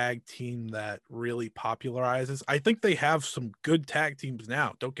tag team that really popularizes. I think they have some good tag teams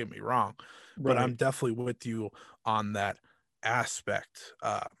now, don't get me wrong, but Right. I'm definitely with you on that aspect.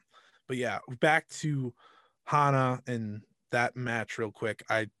 But yeah, back to Hana and that match real quick.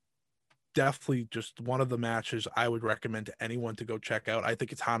 I definitely just one of the matches I would recommend to anyone to go check out. I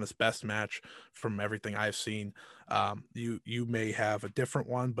think it's Hana's best match from everything I've seen. You may have a different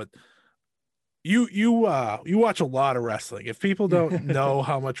one, but you watch a lot of wrestling. If people don't know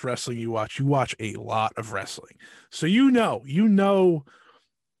how much wrestling you watch a lot of wrestling. So you know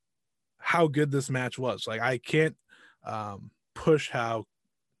how good this match was. Like I can't push how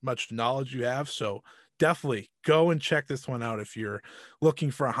much knowledge you have. So definitely go and check this one out if you're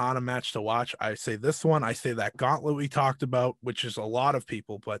looking for a Hana match to watch. I say this one, I say that gauntlet we talked about, which is a lot of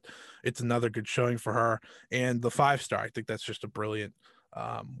people, but it's another good showing for her. And the 5-star, I think that's just a brilliant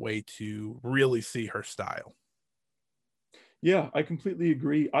way to really see her style. Yeah, I completely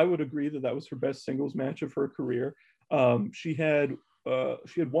agree. I would agree that that was her best singles match of her career. She had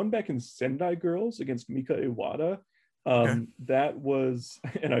one back in Sendai Girls against Mika Iwata. Okay. That was,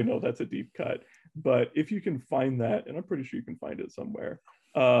 and I know that's a deep cut, but if you can find that, and I'm pretty sure you can find it somewhere,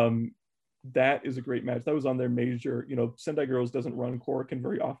 that is a great match. That was on their major. Sendai Girls doesn't run Korakuen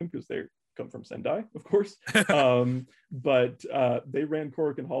very often because they come from Sendai, of course. But they ran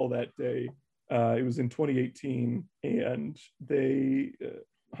Korakuen Hall that day. It was in 2018, and they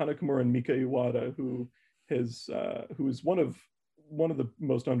Hana Kimura and Mika Iwata, who is one of the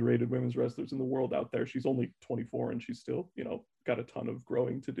most underrated women's wrestlers in the world out there. She's only 24, and she's still got a ton of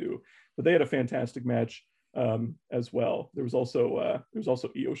growing to do. But they had a fantastic match as well. There was also Io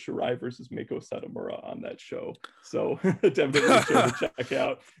Shirai versus Meiko Satomura on that show, so definitely a show to check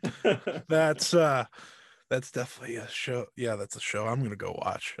out. That's definitely a show. Yeah, that's a show I'm gonna go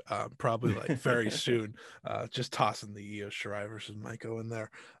watch. Probably like very soon. Just tossing the Io Shirai versus Maiko in there.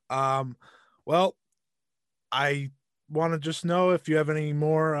 Well, I want to just know if you have any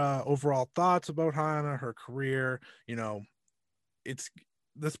more overall thoughts about Hana, her career. It's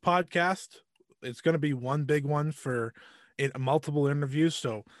this podcast. It's going to be one big one for multiple interviews.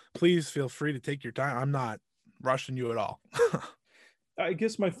 So please feel free to take your time. I'm not rushing you at all. I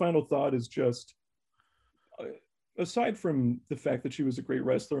guess my final thought is just, aside from the fact that she was a great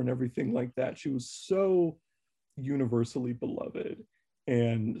wrestler and everything like that, she was so universally beloved.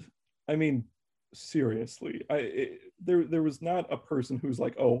 And I mean, seriously, there was not a person who's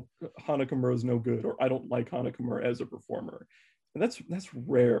like, oh, Hana Kimura is no good, or I don't like Hana Kimura as a performer. And that's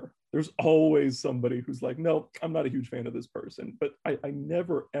rare. There's always somebody who's like, no, I'm not a huge fan of this person. But I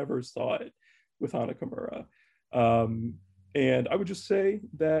never ever saw it with Hana Kimura. And I would just say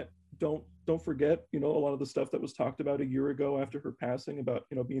that don't forget, a lot of the stuff that was talked about a year ago after her passing about,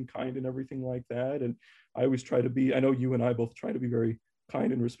 being kind and everything like that. And I always try to be, I know you and I both try to be very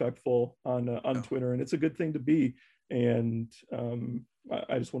kind and respectful on Twitter, and it's a good thing to be. And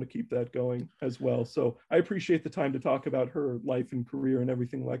I just want to keep that going as well. So I appreciate the time to talk about her life and career and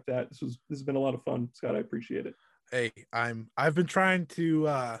everything like that. This has been a lot of fun, Scott. I appreciate it. Hey, I've been trying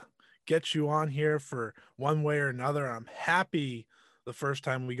to get you on here for one way or another. I'm happy the first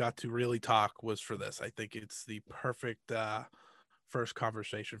time we got to really talk was for this. I think it's the perfect first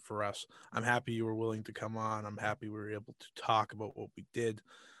conversation for us. I'm happy you were willing to come on. I'm happy we were able to talk about what we did.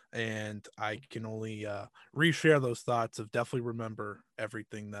 And I can only reshare those thoughts of definitely remember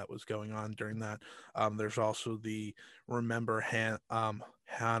everything that was going on during that. There's also the Remember Hana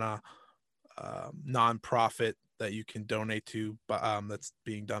nonprofit that you can donate to, that's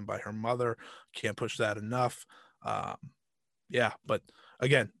being done by her mother. Can't push that enough. Yeah, but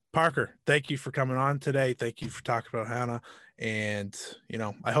again, Parker, thank you for coming on today. Thank you for talking about Hana. And,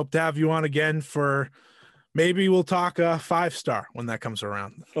 I hope to have you on again for maybe we'll talk a 5-star when that comes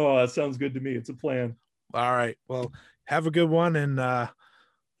around. Oh, that sounds good to me. It's a plan. All right. Well, have a good one and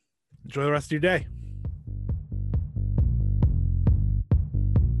enjoy the rest of your day.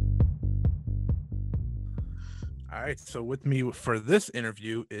 All right. So with me for this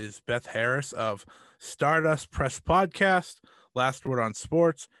interview is Beth Harris of Stardust Press Podcast, Last Word on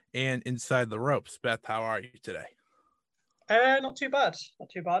Sports, and Inside the Ropes. Beth, how are you today? Not too bad. Not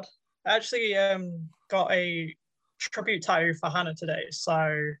too bad. I actually got a tribute tattoo for Hana today,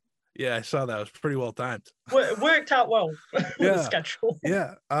 so yeah, I saw that. It was pretty well timed. Worked out well with the schedule.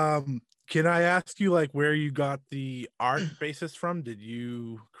 Yeah. Can I ask you where you got the art basis from? Did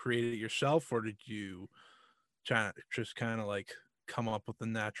you create it yourself, or did you just kind of come up with the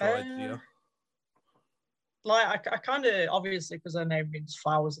natural idea? I kind of, obviously, because her name means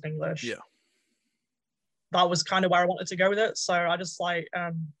flowers in English. Yeah. That was kind of where I wanted to go with it. So I just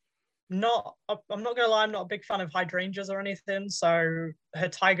I'm not gonna lie, I'm not a big fan of hydrangeas or anything. So her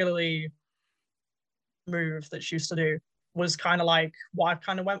Tiger Lily move that she used to do was kind of like what I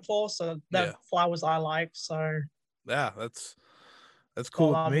kind of went for. So Yeah. the flowers I like. So Yeah, that's cool all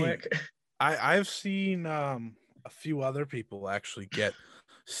with hard me. work. I've seen a few other people actually get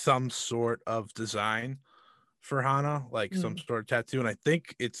some sort of design for Hana, like some Mm. sort of tattoo, and I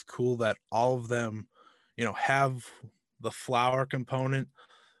think it's cool that all of them, have the flower component,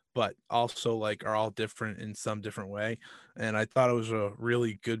 but also like are all different in some different way. And I thought it was a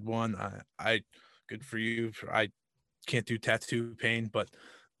really good one. I good for you. I can't do tattoo pain, but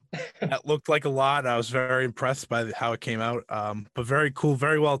that looked like a lot. I was very impressed by how it came out. But very cool,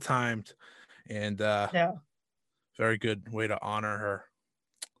 very well timed, and Yeah. very good way to honor her.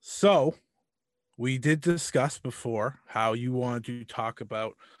 So we did discuss before how you wanted to talk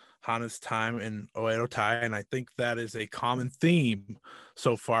about Hana's time in Oedo Tai, and I think that is a common theme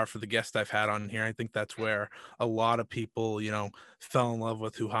so far for the guests I've had on here. I think that's where a lot of people, fell in love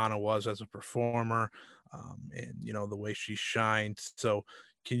with who Hana was as a performer, and the way she shined. So,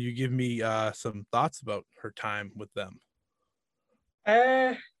 can you give me some thoughts about her time with them?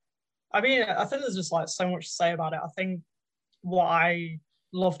 Uh, I mean, I think there's just like so much to say about it. I think what I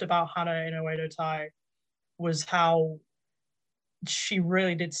loved about Hana in Oedo Tai was how she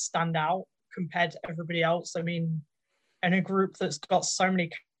really did stand out compared to everybody else. I mean, in a group that's got so many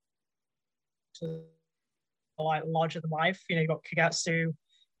characters, like larger than life, you got Kagetsu,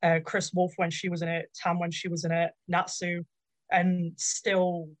 Chris Wolf when she was in it, Tam when she was in it, Natsu, and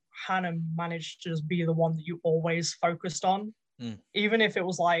still Hana managed to just be the one that you always focused on. Even if it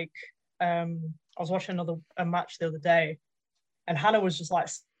was like, I was watching a match the other day, and Hana was just like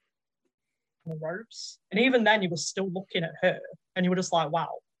on the ropes, and even then you were still looking at her, and you were just like, wow.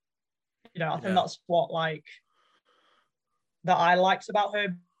 I think that's what like that I liked about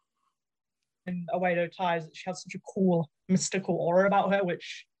her in Oedo Tai, is that she had such a cool mystical aura about her,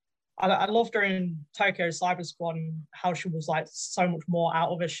 which I loved her in Tokyo Cyber Squad and how she was like so much more out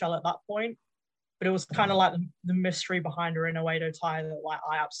of her shell at that point. But it was kind of like the mystery behind her in Oedo Tai that like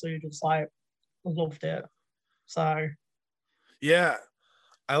I absolutely just like loved it. So Yeah,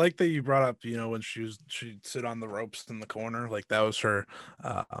 I like that you brought up, when she'd sit on the ropes in the corner, like that was her,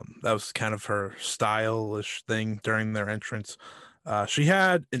 that was kind of her stylish thing during their entrance. She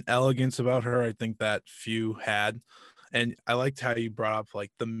had an elegance about her, I think that few had, and I liked how you brought up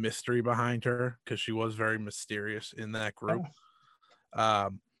like the mystery behind her because she was very mysterious in that group.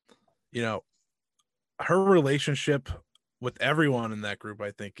 Um, you know, her relationship with everyone in that group,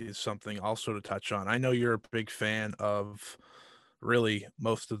 I think, is something also to touch on. I know you're a big fan of really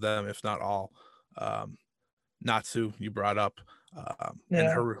most of them, if not all. Um, Natsu, you brought up, and yeah.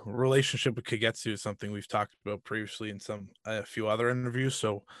 her relationship with Kagetsu is something we've talked about previously in a few other interviews.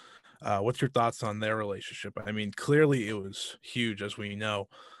 So, what's your thoughts on their relationship? I mean, clearly it was huge, as we know,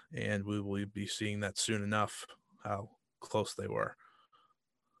 and we will be seeing that soon enough. How close they were.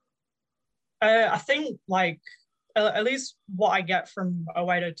 I think like at least what I get from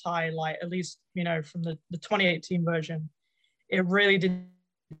Oedo Tai, like at least from the 2018 version, it really did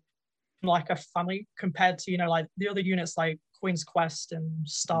like a family compared to like the other units like Queen's Quest and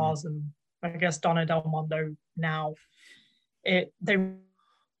Stars and I guess Donna Del Mondo now. They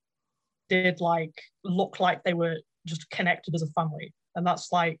did like look like they were just connected as a family, and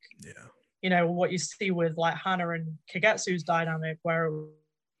that's like what you see with like Hana and Kagetsu's dynamic, where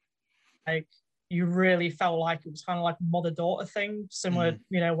like you really felt like it was kind of like a mother-daughter thing, similar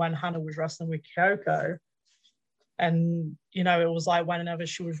when Hana was wrestling with Kyoko. And it was like whenever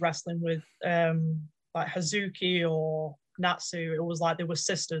she was wrestling with like Hazuki or Natsu, it was like they were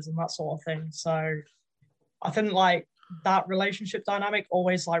sisters and that sort of thing. So I think like that relationship dynamic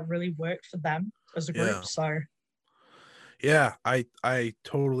always like really worked for them as a group. So yeah, I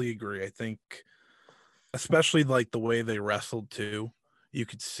totally agree. I think especially like the way they wrestled too, you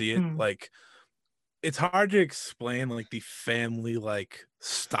could see it. Like it's hard to explain like the family like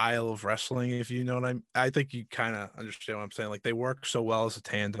style of wrestling, if you know what I think you kind of understand what I'm saying. Like they work so well as a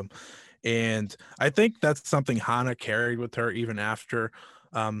tandem, and I think that's something Hana carried with her even after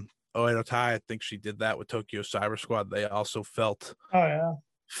Oedo Tai. I think she did that with Tokyo Cyber Squad. They also felt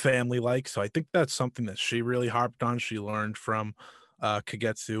family like, so I think that's something that she really harped on. She learned from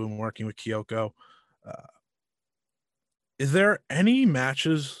Kagetsu and working with Kyoko. Is there any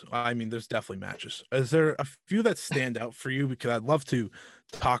matches? I mean, there's definitely matches. Is there a few that stand out for you? Because I'd love to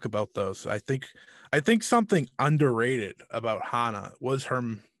talk about those. I think something underrated about Hana was her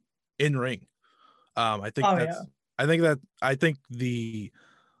in ring. I think I think the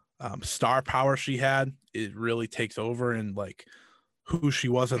star power she had, it really takes over, and like who she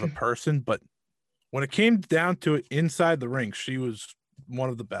was as a person, but when it came down to it inside the ring, she was one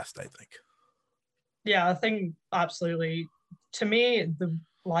of the best, I think. Yeah, I think absolutely. To me, the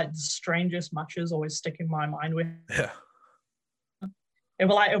strangest matches always stick in my mind with Yeah. it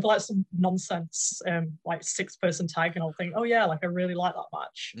would be like some nonsense, like 6-person tag, and I'll think, oh yeah, like I really like that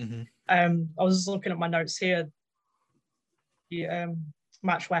match. Mm-hmm. I was looking at my notes here, the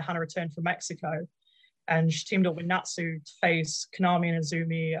match where Hana returned from Mexico, and she teamed up with Natsu to face Konami and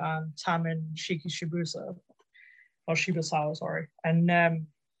Azumi and Tam and Shiki Shibusa, or Shibusawa, sorry. And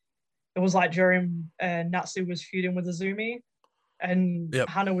it was like during Natsu was feuding with Azumi, and Yep.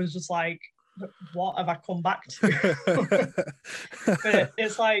 Hana was just like, what have I come back to? But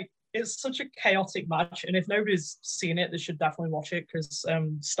it's like, it's such a chaotic match, and if nobody's seen it, they should definitely watch it, because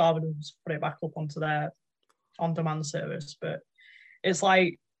Stardom's put it back up onto their on-demand service. But it's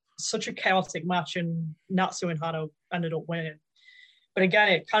like such a chaotic match, and Natsu and Hana ended up winning. But again,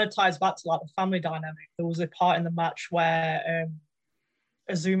 it kind of ties back to like the family dynamic. There was a part in the match where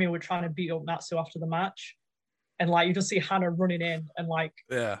Azumi were trying to beat up Natsu after the match, and like you just see Hana running in and like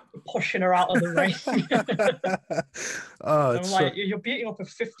pushing her out of the ring. Oh, I'm like, you're beating up a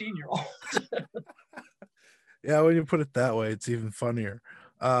 15-year-old. Yeah, when you put it that way, it's even funnier.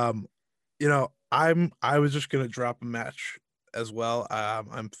 You know, I was just gonna drop a match as well.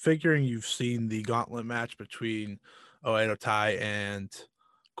 I'm figuring you've seen the gauntlet match between Oedo Tai and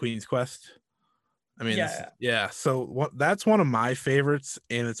Queen's Quest. I mean, Yeah. So that's one of my favorites,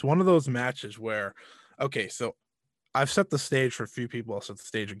 and it's one of those matches where, okay, so I've set the stage for a few people. I'll set the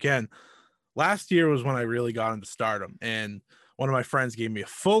stage again. Last year was when I really got into Stardom, and one of my friends gave me a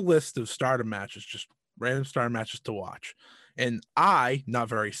full list of Stardom matches, just random Stardom matches to watch. And I, not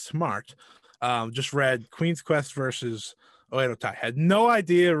very smart, just read Queen's Quest versus Oedo Tai. Had no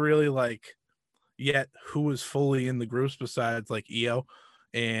idea really like yet who was fully in the groups besides like Io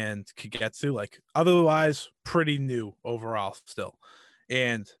and Kagetsu. Like otherwise, pretty new overall still.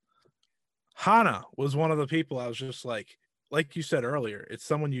 And Hana was one of the people I was just like you said earlier, it's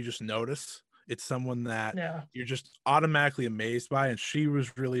someone you just notice. It's someone that you're just automatically amazed by, and she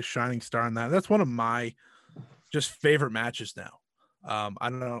was really a shining star in that. That's one of my just favorite matches now. I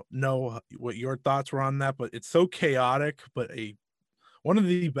don't know what your thoughts were on that, but it's so chaotic, but one of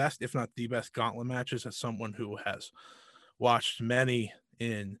the best, if not the best, gauntlet matches as someone who has watched many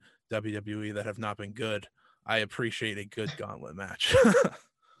in WWE that have not been good. I appreciate a good gauntlet match.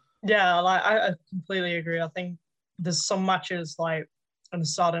 Yeah, like I completely agree. I think there's some matches like in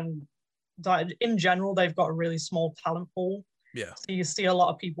Stardom that in general they've got a really small talent pool. Yeah. So you see a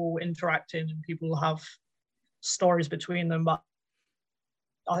lot of people interacting and people have stories between them. But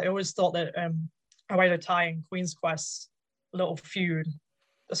I always thought that Oedo Tai and Queen's Quest little feud,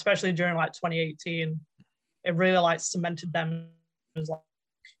 especially during like 2018, it really like cemented them as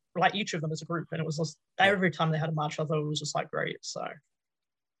like each of them as a group. And it was just every time they had a match, I thought it was just like great. So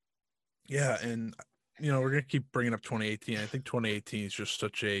yeah, and you know, we're gonna keep bringing up 2018. I think 2018 is just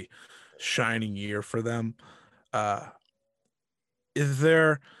such a shining year for them. Is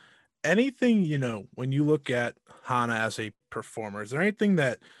there anything, you know, when you look at Hana as a performer, is there anything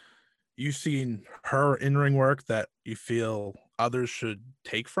that you've seen her in-ring work that you feel others should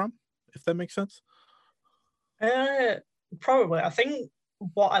take from, if that makes sense? Probably. I think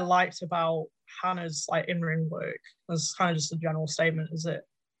what I liked about Hannah's like in-ring work, as kind of just a general statement, is that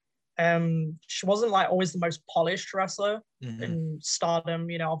she wasn't like always the most polished wrestler in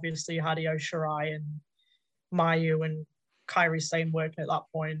Stardom. You know, obviously you had Io Shirai and Mayu and Kairi Sane working at that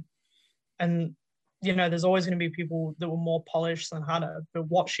point. And, you know, there's always going to be people that were more polished than Hana, but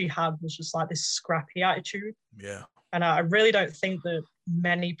what she had was just like this scrappy attitude. Yeah. And I really don't think that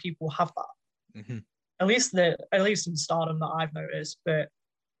many people have that. Mm-hmm. At least in Stardom that I've noticed. But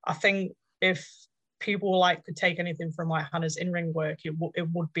I think if people like could take anything from like Hannah's in-ring work, it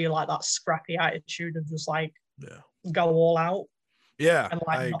would be like that scrappy attitude of just like go all out. Yeah. And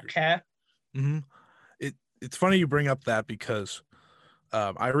like not care. Mm-hmm. It's funny you bring up that because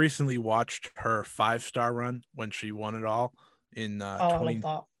I recently watched her 5-star run when she won it all in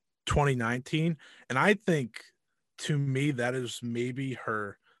 2019. And I think to me, that is maybe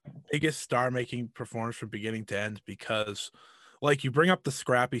her biggest star-making performance from beginning to end, because like you bring up the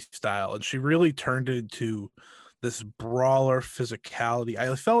scrappy style and she really turned it into this brawler physicality.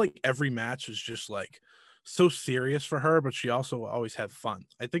 I felt like every match was just like so serious for her, but she also always had fun.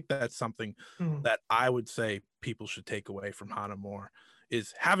 I think that's something that I would say people should take away from Hana more,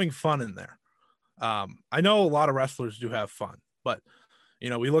 is having fun in there. I know a lot of wrestlers do have fun, but you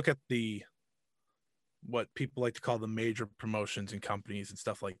know, we look at what people like to call the major promotions and companies and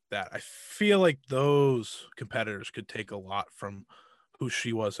stuff like that. I feel like those competitors could take a lot from who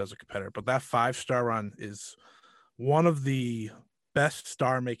she was as a competitor. But that 5-star run is one of the best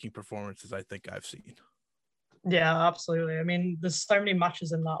star-making performances I think I've seen. Yeah, absolutely. I mean, there's so many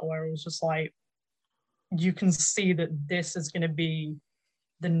matches in that where it was just like you can see that this is going to be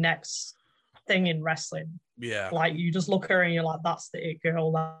the next thing in wrestling. Yeah. Like you just look at her and you're like, that's the it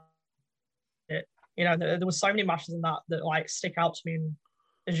girl. That it. You know, there was so many matches in that like stick out to me. And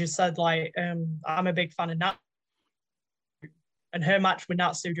as you said, like I'm a big fan of Nat, and her match with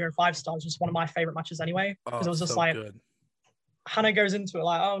Natsu during 5 stars was just one of my favorite matches anyway, because it was just so like good. Hana goes into it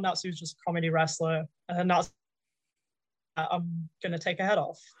like, oh, Natsu's just a comedy wrestler, and then Natsu, I'm gonna take her head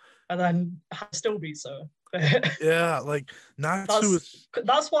off, and then Hana still beats her. Yeah, like Natsu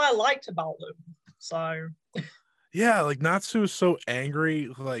that's what I liked about them. So yeah, like Natsu is so angry,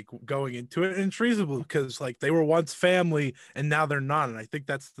 like going into it, and it's reasonable because like they were once family and now they're not, and I think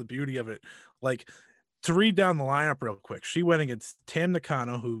that's the beauty of it. Like to read down the lineup real quick, she went against Tam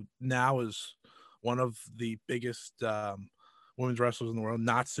Nakano, who now is one of the biggest women's wrestlers in the world.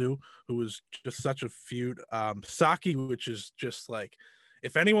 Natsu, who was just such a feud. Saki, which is just like,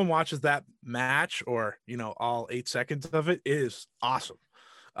 if anyone watches that match or all 8 seconds of it, it is awesome.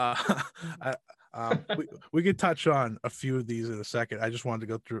 We could touch on a few of these in a second. I just wanted to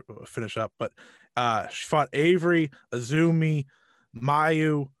go through finish up, but she fought Avery, Azumi,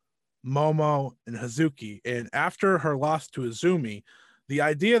 Mayu, Momo, and Hazuki. And after her loss to Azumi, the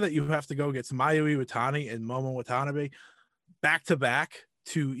idea that you have to go against Mayu Iwatani and Momo Watanabe back to back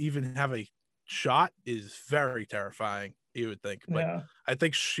to even have a shot is very terrifying, you would think. But yeah. I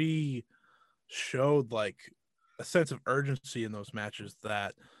think she showed like a sense of urgency in those matches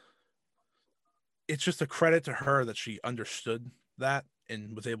that it's just a credit to her that she understood that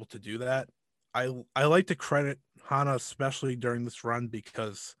and was able to do that. I like to credit Hana, especially during this run,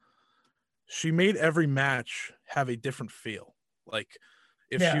 because she made every match have a different feel. Like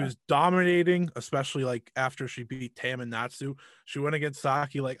if she was dominating, especially like after she beat Tam and Natsu, she went against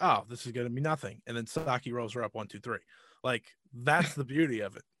Saki like, oh, this is going to be nothing. And then Saki rolls her up 1, 2, 3. Like that's the beauty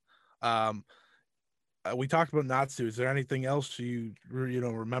of it. We talked about Natsu. Is there anything else you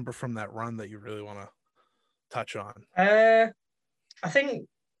remember from that run that you really want to touch on? I think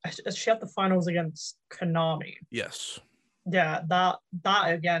she had the finals against Konami. Yes. Yeah, that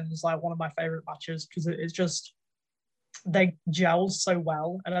again is like one of my favorite matches because it's just they gel so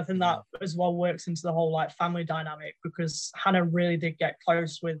well, and I think that as well works into the whole like family dynamic because Hana really did get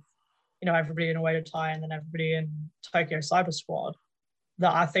close with everybody in Oedo Tai and then everybody in Tokyo Cyber Squad.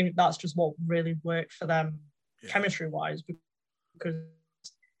 That I think that's just what really worked for them chemistry wise because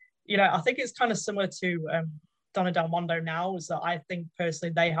I think it's kind of similar to Donna Del Mondo now is that I think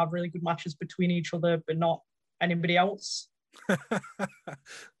personally they have really good matches between each other but not anybody else.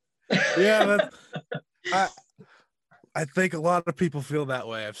 Yeah, I think a lot of people feel that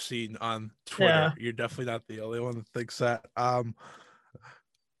way. I've seen on Twitter. Yeah. You're definitely not the only one that thinks that. I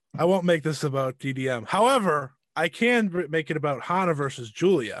won't make this about DDM. However, I can make it about Hana versus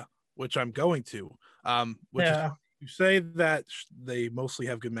Julia, which I'm going to. Which is, you say that they mostly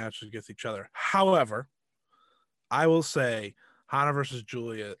have good matches against each other. However, I will say Hana versus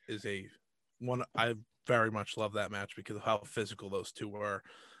Julia is one I very much love that match because of how physical those two were,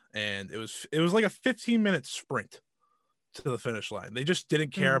 and it was like a 15-minute sprint to the finish line. They just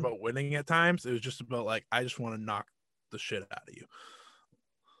didn't care about winning at times. It was just about like, I just want to knock the shit out of you.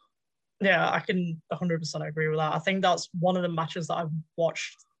 Yeah, I can 100% agree with that. I think that's one of the matches that I've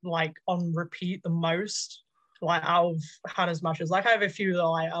watched like on repeat the most, like out of Hannah's matches. Like I have a few that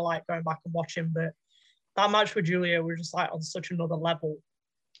I like going back and watching, but that match with Julia was just like on such another level.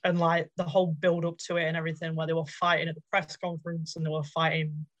 And like the whole build up to it and everything, where they were fighting at the press conference and they were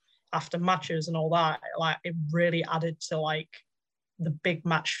fighting after matches and all that, like it really added to like the big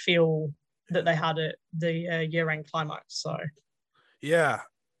match feel that they had at the year-end climax. So yeah,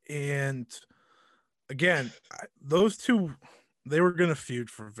 and again, those two, they were gonna feud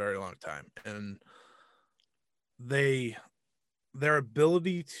for a very long time, and their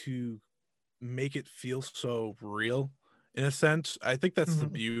ability to make it feel so real in a sense, I think that's the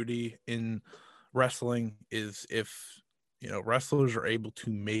beauty in wrestling is if wrestlers are able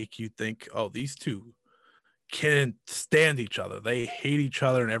to make you think, oh, these two can't stand each other. They hate each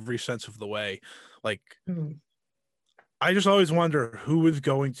other in every sense of the way. Like, I just always wonder who is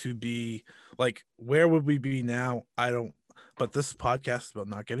going to be like, where would we be now? I don't, but this podcast is about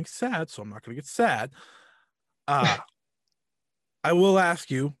not getting sad, so I'm not going to get sad. I will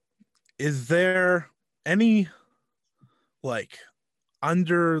ask you, is there any like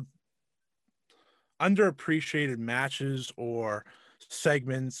underappreciated matches or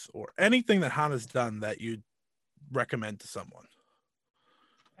segments or anything that Hana's done that you'd recommend to someone?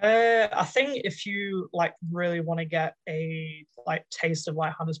 I think if you like really want to get a like taste of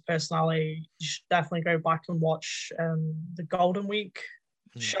like Hannah's personality, you should definitely go back and watch the Golden Week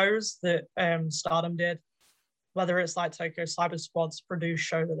Mm. shows that Stardom did. Whether it's like Tokyo Cyber Squad's produced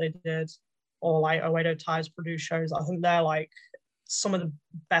show that they did, or like Oedo Tai's produced shows, I think they're like some of the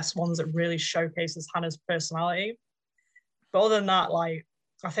best ones that really showcases Hannah's personality. But other than that, like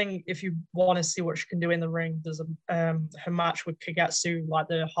I think if you want to see what she can do in the ring, there's a her match with Kagetsu, like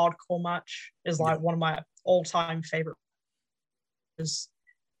the hardcore match, is like Yeah. one of my all-time favorite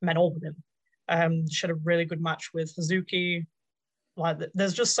men or women. She had a really good match with Hazuki. Like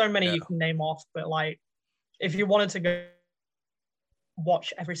there's just so many Yeah. you can name off, but like if you wanted to go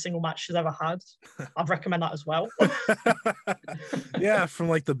watch every single match she's ever had, I'd recommend that as well. Yeah, from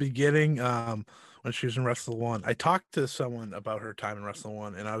like the beginning, when she was in Wrestle One. I talked to someone about her time in Wrestle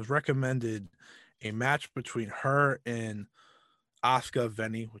One, and I was recommended a match between her and Asuka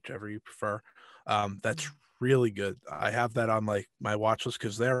Veni, whichever you prefer. That's really good. I have that on like my watch list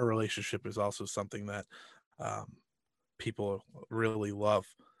because their relationship is also something that people really love.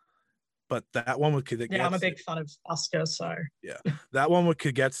 But that one with Kagetsu, Yeah, I'm a big fan of Asuka, so yeah, that one with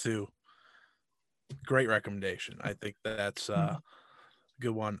Kagetsu, great recommendation. I think that's a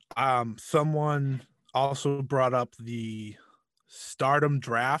good one. Someone also brought up the Stardom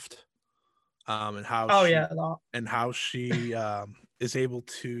draft, and how oh she yeah, that. and how she is able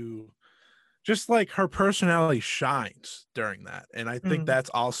to just like her personality shines during that. And I think that's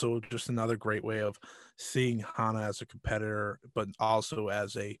also just another great way of seeing Hana as a competitor, but also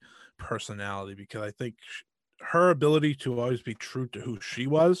as a personality, because I think her ability to always be true to who she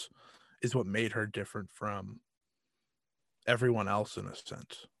was is what made her different from everyone else in a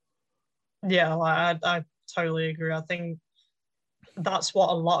sense. Yeah, like, I totally agree. I think that's what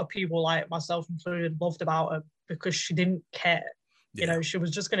a lot of people, like myself included, loved about her because she didn't care. You Yeah. know, she was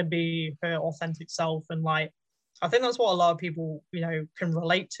just going to be her authentic self. And like, I think that's what a lot of people, you know, can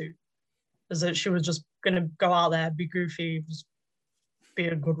relate to is that she was just going to go out there, be goofy, just be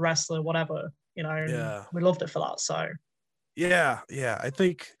a good wrestler, whatever, you know, and Yeah. we loved it for that. So, Yeah. I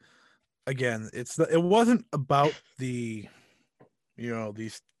think again, it wasn't about the,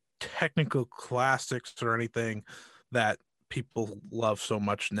 these technical classics or anything that people love so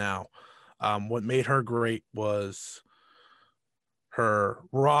much now. What made her great was her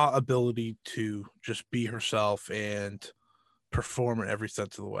raw ability to just be herself and perform in every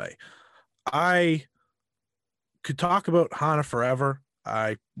sense of the way. I could talk about Hana forever.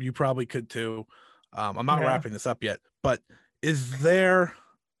 You probably could too. I'm not yeah. wrapping this up yet, but is there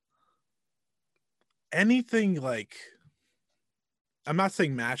anything like, I'm not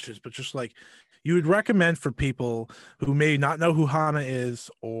saying matches, but just like you would recommend for people who may not know who Hana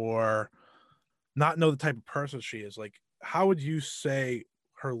is or not know the type of person she is? Like, how would you say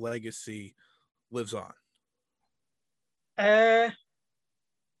her legacy lives on? Uh,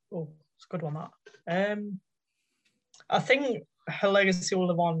 oh, it's a good one, that. I think her legacy will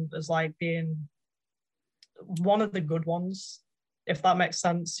live on as like being one of the good ones, if that makes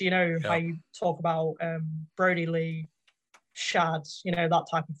sense. You know, how Yeah. you talk about Brody Lee, Shad, you know, that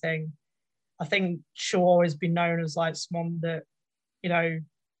type of thing. I think she'll always be known as like someone that, you know,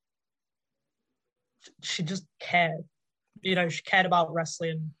 she just cared. You know, she cared about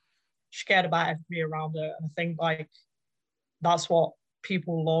wrestling. She cared about everybody around her. And I think like that's what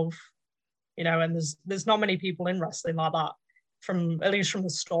people love, you know, and there's not many people in wrestling like that, from at least from the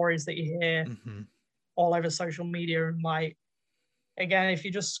stories that you hear Mm-hmm. all over social media. And like again, if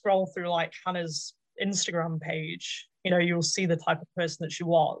you just scroll through like Hannah's Instagram page, you know, you'll see the type of person that she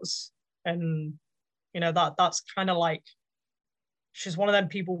was. And, you know, that's kind of like she's one of them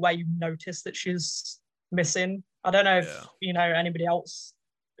people where you notice that she's missing. I don't know if, Yeah. you know, anybody else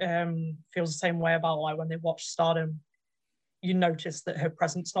feels the same way about like when they watch Stardom, you notice that her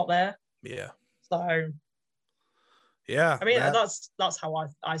presence not there. Yeah. So Yeah. I mean that's how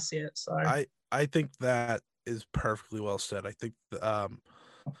I see it. So I think that is perfectly well said. I think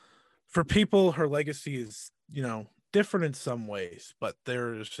for people, her legacy is, different in some ways, but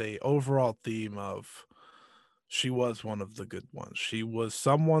there's a overall theme of she was one of the good ones. She was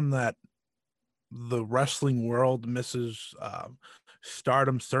someone that the wrestling world misses.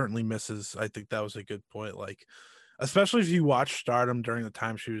 Stardom certainly misses. I think that was a good point. Like, especially if you watch Stardom during the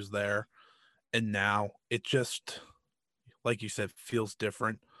time she was there and now, it just, like you said, feels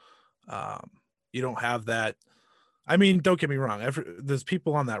different. You don't have that. I mean, don't get me wrong. There's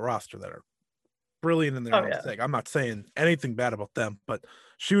people on that roster that are brilliant in their oh own yeah. thing. I'm not saying anything bad about them, but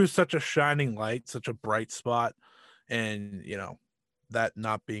she was such a shining light, such a bright spot, and that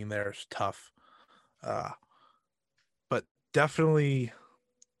not being there is tough. But definitely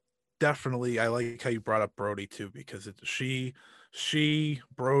definitely, I like how you brought up Brody too, because she,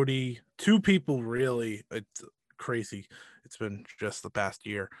 Brody, two people really, it's crazy. It's been just the past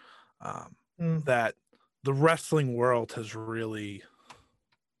year that the wrestling world has really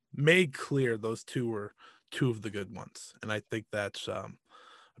made clear those two were two of the good ones. And I think that's a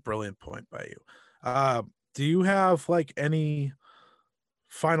brilliant point by you. Do you have like any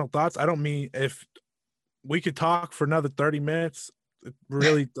final thoughts? I don't mean if we could talk for another 30 minutes, it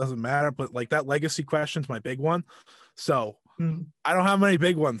really doesn't matter, but like that legacy question's my big one. So I don't have many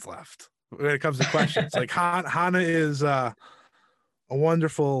big ones left when it comes to questions. Like Hana is a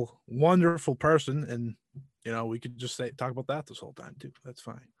wonderful, wonderful person, and you know, we could just talk about that this whole time too. That's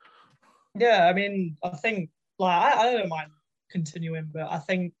fine. Yeah, I mean, I think like I don't mind continuing, but I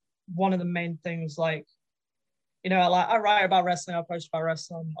think one of the main things, like, you know, like I write about wrestling, I post about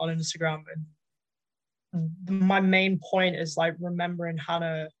wrestling on Instagram, and my main point is like remembering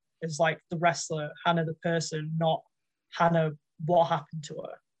Hana is like the wrestler, Hana the person, not Hana what happened to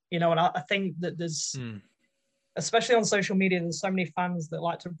her. You know, and I think that there's, especially on social media, there's so many fans that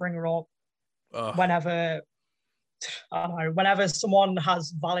like to bring her up whenever, I don't know, whenever someone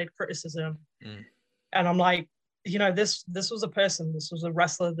has valid criticism. And I'm like, you know, this was a person, this was a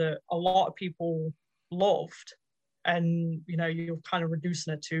wrestler that a lot of people loved. And, you know, you're kind of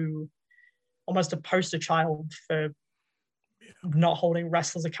reducing it to almost a poster child for not holding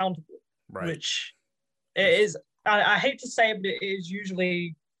wrestlers accountable, which it is. I hate to say it, but it is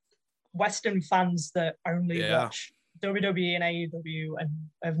usually Western fans that only watch WWE and AEW and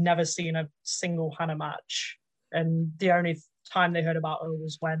have never seen a single Hana match. And the only time they heard about her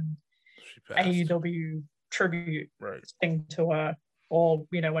was when AEW tribute thing to her, or,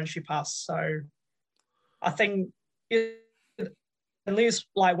 you know, when she passed. So I think at least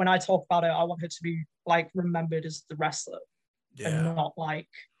like when I talk about it, I want her to be like remembered as the wrestler and not like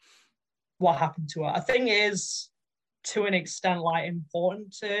what happened to her. I think it is to an extent like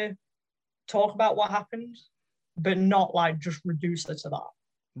important to talk about what happened, but not like just reduce her to that.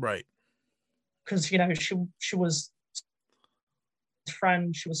 Right. Because, you know, she was his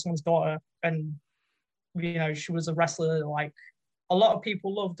friend, she was someone's daughter, and, you know, she was a wrestler like a lot of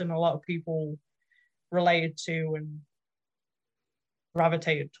people loved and a lot of people related to and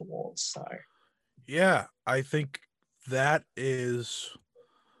gravitated towards. So yeah, I think that is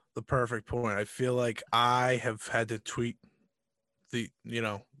the perfect point. I feel like I have had to tweet the, you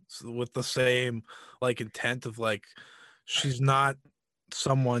know, with the same like intent of like, she's not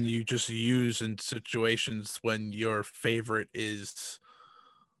someone you just use in situations when your favorite is,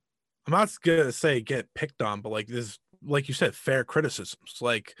 I'm not gonna say get picked on, but like this, like you said, fair criticisms.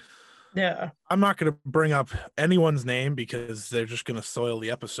 Like, yeah, I'm not gonna bring up anyone's name because they're just gonna soil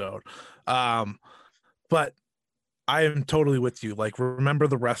the episode. But I am totally with you. Like, remember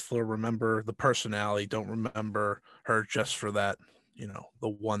the wrestler, remember the personality. Don't remember her just for that, you know, the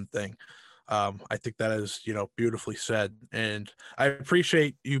one thing. I think that is, you know, beautifully said. And I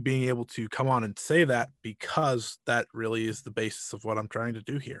appreciate you being able to come on and say that, because that really is the basis of what I'm trying to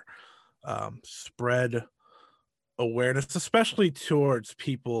do here. Spread awareness, especially towards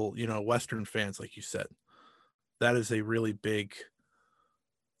people, you know, Western fans, like you said. That is a really big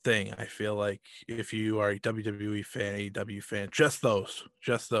thing. I feel like if you are a WWE fan, AEW fan, just those,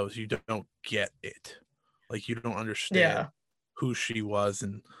 you don't get it. Like, you don't understand who she was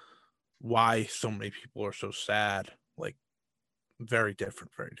and why so many people are so sad. Like, very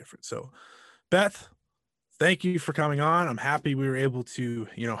different, very different. So, Beth, thank you for coming on. I'm happy we were able to,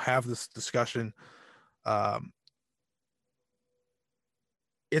 you know, have this discussion.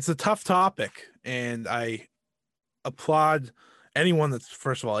 It's a tough topic, and I applaud anyone that's,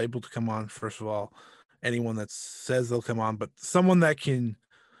 first of all, able to come on, first of all, anyone that says they'll come on, but someone that can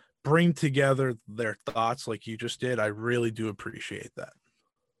bring together their thoughts like you just did. I really do appreciate that.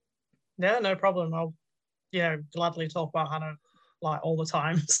 Yeah, no problem. I'll, you know, gladly talk about Hana like all the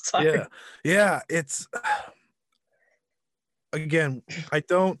time. So. Yeah. It's, again, I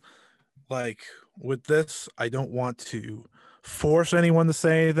don't like with this, I don't want to force anyone to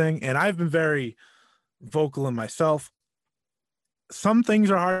say anything. And I've been very vocal in myself. Some things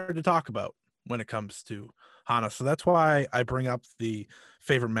are hard to talk about when it comes to Hana. So that's why I bring up the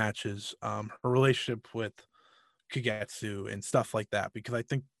favorite matches, her relationship with Kagetsu and stuff like that, because I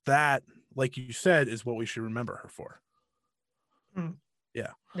think that, like you said, is what we should remember her for.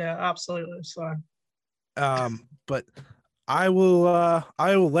 Yeah, absolutely. So but I will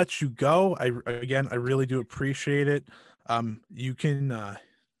let you go. I really do appreciate it. You can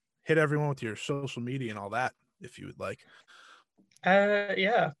hit everyone with your social media and all that if you would like.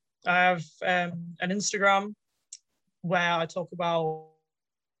 Yeah, I have an Instagram where I talk about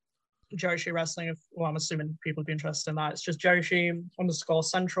Joshi Wrestling. Well, I'm assuming people would be interested in that. It's just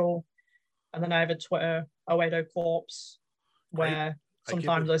Joshi_Central. And then I have a Twitter, Oedo Corpse, Great. where I can't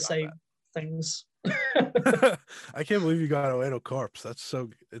sometimes believe I you got say things. that. I can't believe you got Oedo Corpse. It's so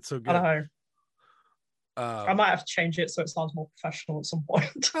I good. know. I Um, might have to change it so it sounds more professional at some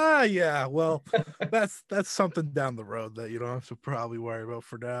point. yeah. Well, that's something down the road that you don't have to probably worry about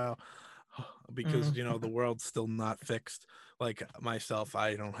for now, because the world's still not fixed. Like myself,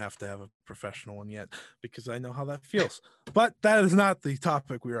 I don't have to have a professional one yet because I know how that feels. But that is not the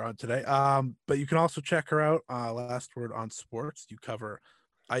topic we are on today. But you can also check her out. Last Word on Sports. You cover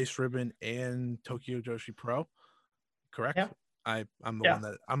Ice Ribbon and Tokyo Joshi Pro, correct? Yeah. I'm the Yeah.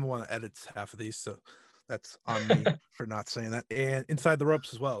 one that edits half of these, so that's on me for not saying that. And Inside the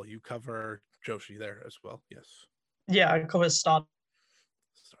Ropes as well. You cover Joshi there as well. Yes. Yeah, I cover Star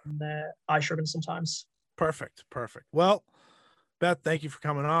and Ice Ribbon sometimes. Perfect. Well, Beth, thank you for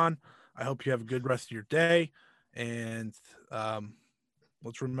coming on. I hope you have a good rest of your day. And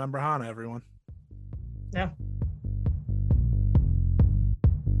let's remember Hana, everyone. Yeah.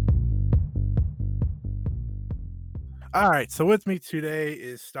 All right. So with me today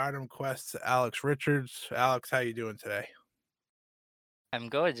is Stardom Quest's Alex Richards. Alex, how you doing today? I'm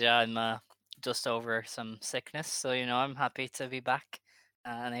good. Yeah, I'm just over some sickness, so I'm happy to be back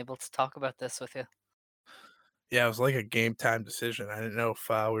and able to talk about this with you. Yeah, it was like a game time decision. I didn't know if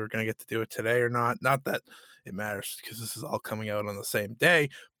we were going to get to do it today or not. Not that it matters because this is all coming out on the same day,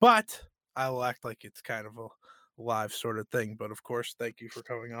 but I will act like it's kind of a live sort of thing. But of course, thank you for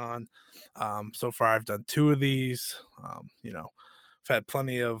coming on. So far, I've done 2 of these. I've had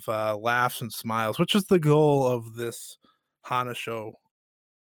plenty of laughs and smiles, which is the goal of this Hana show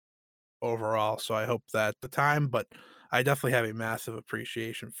overall. So I hope that the time, but I definitely have a massive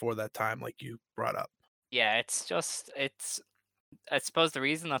appreciation for that time, like you brought up. Yeah, I suppose the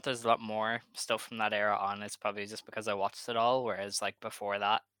reason that there's a lot more stuff from that era on is probably just because I watched it all, whereas like before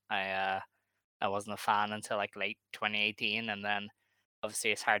that, I wasn't a fan until like late 2018, and then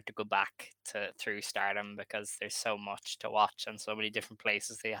obviously it's hard to go back to through Stardom because there's so much to watch and so many different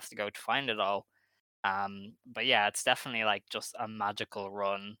places they have to go to find it all. But yeah, it's definitely like just a magical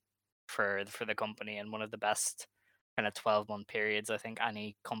run for the company and one of the best kind of 12-month periods I think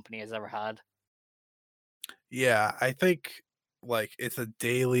any company has ever had. Yeah, I think like it's a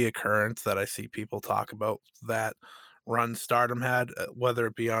daily occurrence that I see people talk about that run Stardom had, whether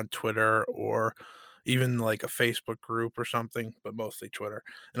it be on Twitter or even like a Facebook group or something, but mostly Twitter.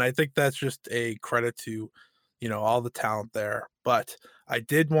 And I think that's just a credit to, all the talent there. But I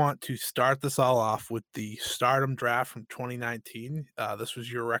did want to start this all off with the Stardom draft from 2019. This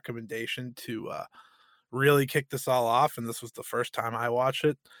was your recommendation to really kick this all off, and this was the first time I watched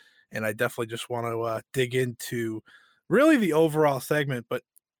it. And I definitely just want to dig into really the overall segment, but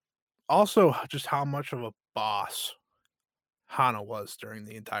also just how much of a boss Hana was during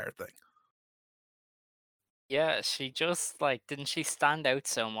the entire thing. Yeah, she just like didn't she stand out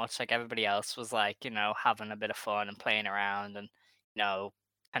so much? Like everybody else was like, having a bit of fun and playing around and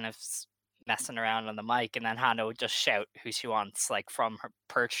kind of messing around on the mic, and then Hannah would just shout who she wants, like from her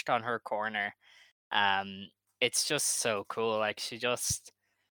perched on her corner. Um, it's just so cool. Like she just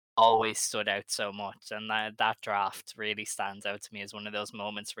always stood out so much, and that draft really stands out to me as one of those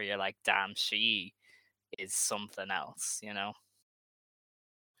moments where you're like, damn, she is something else.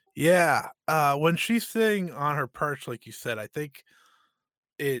 Yeah, when she's sitting on her perch, like you said, I think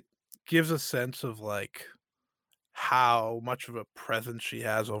it gives a sense of like how much of a presence she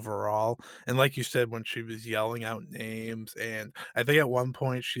has overall. And like you said, when she was yelling out names, and I think at one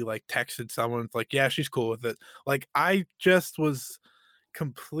point she like texted someone, it's like, yeah, she's cool with it. Like I just was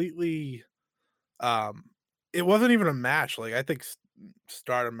completely it wasn't even a match. Like I think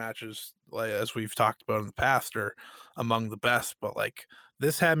Stardom matches, like as we've talked about in the past, are among the best. But like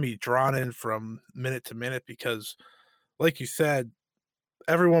this had me drawn in from minute to minute because, like you said,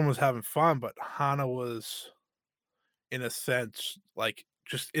 everyone was having fun, but Hana was, in a sense, like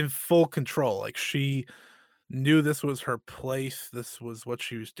just in full control. Like she knew this was her place. This was what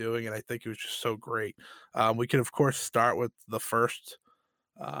she was doing, and I think it was just so great. We could, of course, start with the first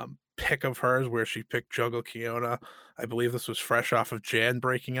pick of hers where she picked Jungle Kiona. I believe this was fresh off of Jan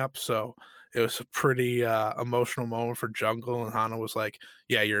breaking up, so it was a pretty emotional moment for Jungle, and Hana was like,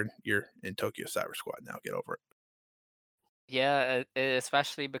 "Yeah, you're in Tokyo Cyber Squad now. Get over it." Yeah,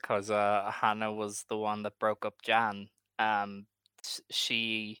 especially because Hannah was the one that broke up Jan.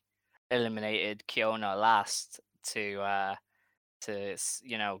 She eliminated Kiona last to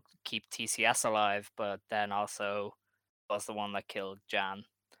keep TCS alive, but then also was the one that killed Jan.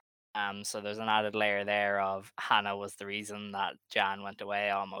 So there's an added layer there of Hana was the reason that Jan went away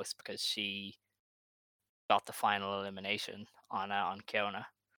almost because she got the final elimination on Kiona.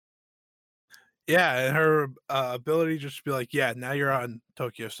 Yeah, and her ability just to be like, yeah, now you're on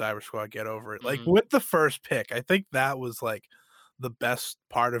Tokyo Cyber Squad, get over it. Like Mhm. with the first pick, I think that was like the best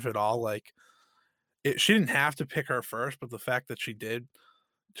part of it all. Like she didn't have to pick her first, but the fact that she did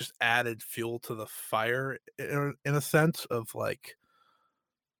just added fuel to the fire in a sense of like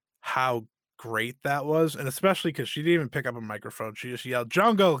how great that was, and especially because she didn't even pick up a microphone. She just yelled,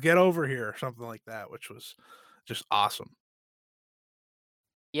 "Jungle, get over here," or something like that, which was just awesome.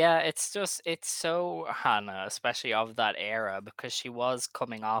 Yeah, it's so Hana, especially of that era, because she was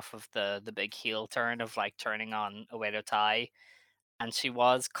coming off of the big heel turn of like turning on Oedo Tai, and she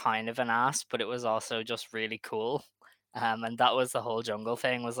was kind of an ass, but it was also just really cool. And that was the whole jungle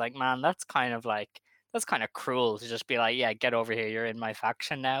thing was like, man, that's kind of cruel to just be like, yeah, get over here, you're in my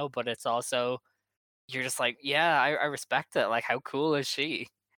faction now. But it's also you're just like, yeah, I respect it. Like, how cool is she?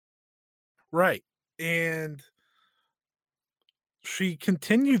 Right, and she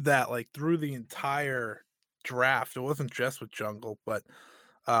continued that like through the entire draft. It wasn't just with Jungle, but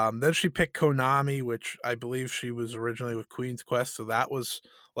then she picked Konami, which I believe she was originally with Queen's Quest. So that was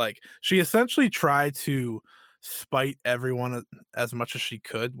like she essentially tried to spite everyone as much as she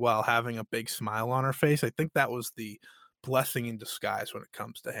could while having a big smile on her face. I think that was the blessing in disguise when it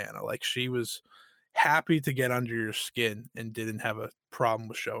comes to Hannah. Like she was happy to get under your skin and didn't have a problem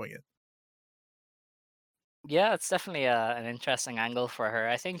with showing it. Yeah, it's definitely an interesting angle for her.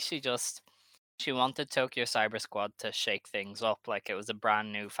 I think she wanted Tokyo Cyber Squad to shake things up. Like it was a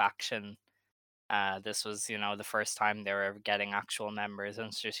brand new faction. This was, the first time they were ever getting actual members,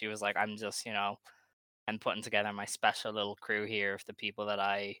 and so she was like, "I'm just, I'm putting together my special little crew here of the people that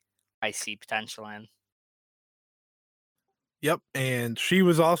I see potential in." Yep, and she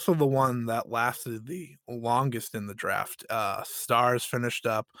was also the one that lasted the longest in the draft. Stars finished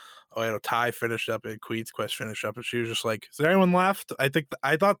up, Oedo Tai finished up, and Queen's Quest finished up, and she was just like, "Is there anyone left?" I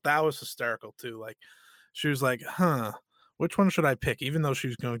thought that was hysterical too. Like, she was like, "Huh, which one should I pick?" Even though she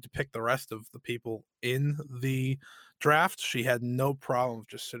was going to pick the rest of the people in the draft, she had no problem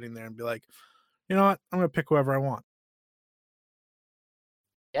just sitting there and be like, "You know what? I'm gonna pick whoever I want."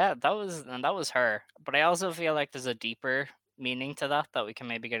 Yeah, that was her. But I also feel like there's a deeper meaning to that we can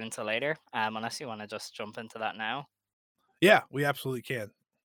maybe get into later. Unless you want to just jump into that now. Yeah, we absolutely can.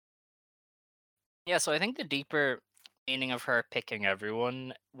 Yeah, so I think the deeper meaning of her picking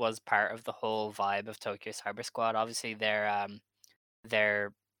everyone was part of the whole vibe of Tokyo Cyber Squad. Obviously, their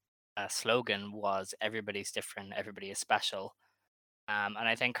slogan was "Everybody's different, everybody is special." And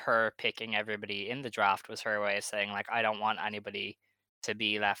I think her picking everybody in the draft was her way of saying, like, I don't want anybody to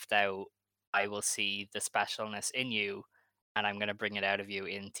be left out. I will see the specialness in you, and I'm going to bring it out of you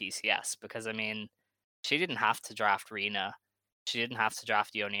in TCS. Because, I mean, she didn't have to draft Rina. She didn't have to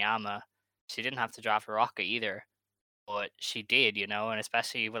draft Yoniyama. She didn't have to draft Araka either. But she did, and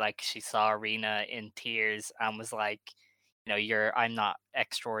especially with, like, she saw Rina in tears and was like, I'm not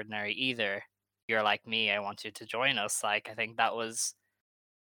extraordinary either. You're like me. I want you to join us. Like, I think that was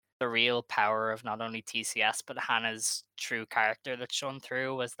the real power of not only TCS but Hannah's true character that shone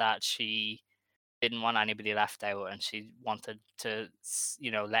through was that she didn't want anybody left out, and she wanted to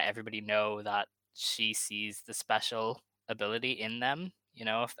let everybody know that she sees the special ability in them.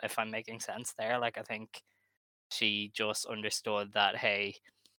 If I'm making sense there, like I think she just understood that, hey,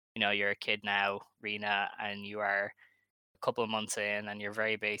 you're a kid now, Rena, and you are a couple of months in and you're a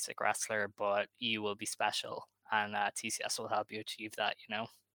very basic wrestler, but you will be special, and TCS will help you achieve that.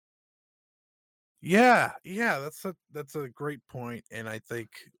 Yeah, yeah, that's a great point, and I think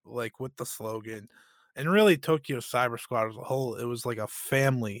like with the slogan, and really Tokyo Cyber Squad as a whole, it was like a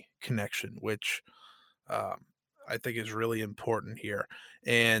family connection, which um, I think is really important here.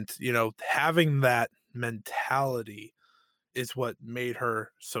 And having that mentality is what made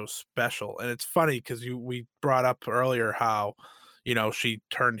her so special. And it's funny because we brought up earlier how she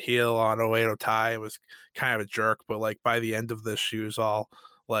turned heel on Oedo Tai and was kind of a jerk, but like by the end of this,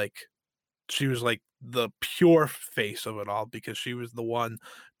 like she was like the pure face of it all because she was the one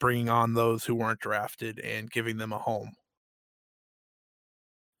bringing on those who weren't drafted and giving them a home.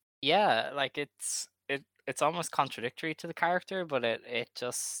 Yeah, like it's almost contradictory to the character, but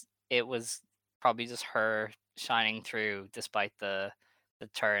it was probably just her shining through despite the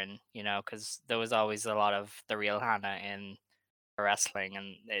turn, because there was always a lot of the real Hannah in wrestling,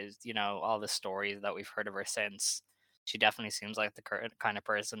 and there's all the stories that we've heard of her since. She definitely seems like the kind of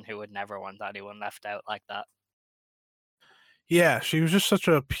person who would never want anyone left out like that. Yeah, she was just such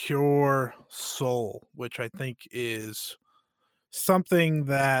a pure soul, which I think is something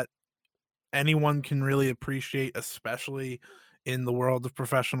that anyone can really appreciate, especially in the world of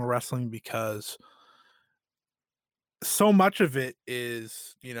professional wrestling, because so much of it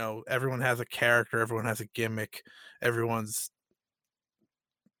is, everyone has a character, everyone has a gimmick, everyone's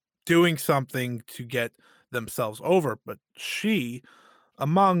doing something to get themselves over. But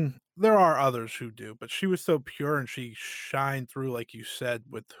there are others who do, but she was so pure and she shined through, like you said,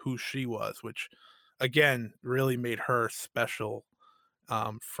 with who she was, which again really made her special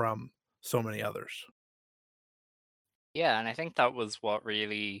from so many others. Yeah, and I think that was what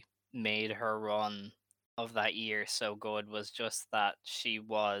really made her run of that year so good, was just that she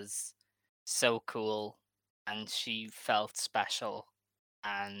was so cool and she felt special,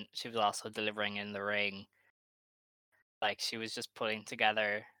 and she was also delivering in the ring. Like, she was just putting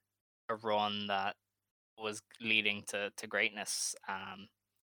together a run that was leading to greatness. And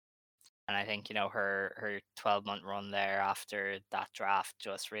I think, her 12-month run there after that draft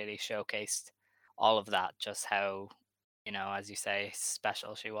just really showcased all of that, just how, as you say,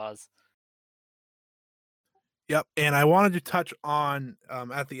 special she was. Yep, and I wanted to touch on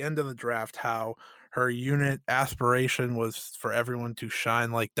at the end of the draft how her unit aspiration was for everyone to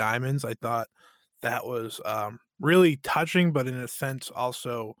shine like diamonds. I thought that was really touching, but in a sense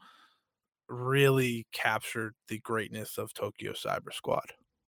also really captured the greatness of Tokyo Cyber Squad.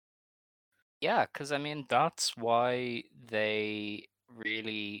 Yeah, because I mean, that's why they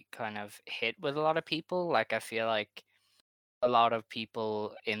really kind of hit with a lot of people. Like, I feel like a lot of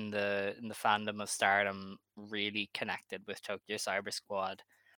people in the fandom of Stardom really connected with Tokyo Cyber Squad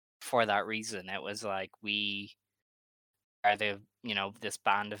for that reason. It was like, we are this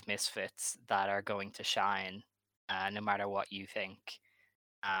band of misfits that are going to shine, no matter what you think.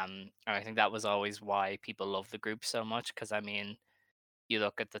 And I think that was always why people love the group so much. Because I mean, you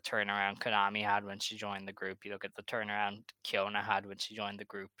look at the turnaround Konami had when she joined the group. You look at the turnaround Kiona had when she joined the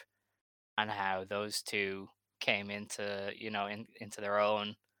group, and how those two came into their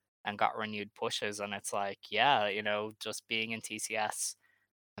own and got renewed pushes. And it's like, yeah, just being in TCS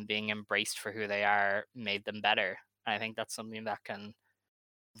and being embraced for who they are made them better. And I think that's something that can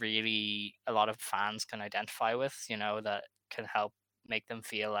really, a lot of fans can identify with, that can help make them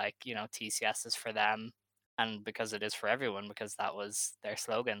feel like, TCS is for them. And because it is for everyone, because that was their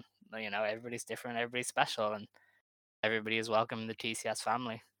slogan, everybody's different, everybody's special, and everybody is welcome in the TCS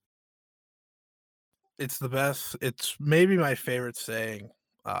family. It's the best. It's maybe my favorite saying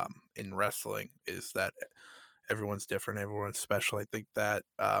in wrestling is that everyone's different, everyone's special. I think that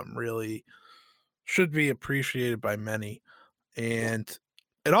really should be appreciated by many. And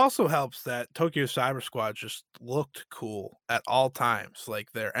it also helps that Tokyo Cyber Squad just looked cool at all times.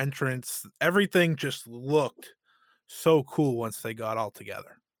 Like their entrance, everything just looked so cool once they got all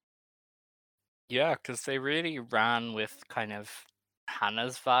together. Yeah, because they really ran with kind of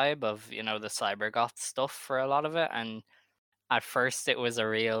Hannah's vibe of, the cybergoth stuff for a lot of it. And at first it was a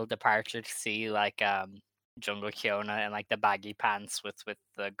real departure to see like Jungle Kiona and like the baggy pants with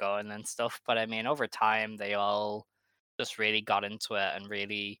the gun and stuff. But I mean, over time they all just really got into it and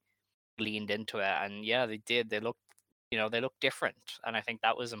really leaned into it. And yeah, they did. They looked different. And I think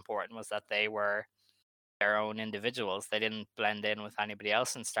that was important, was that they were their own individuals. They didn't blend in with anybody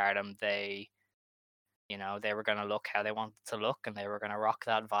else in Stardom. They were going to look how they wanted to look, and they were going to rock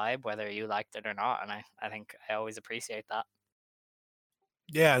that vibe whether you liked it or not. And I think I always appreciate that.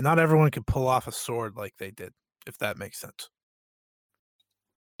 Yeah, not everyone could pull off a sword like they did, if that makes sense.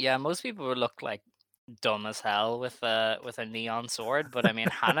 Yeah, most people would look like dumb as hell with a neon sword, but I mean,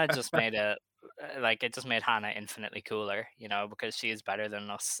 Hannah just made it just made Hannah infinitely cooler, because she is better than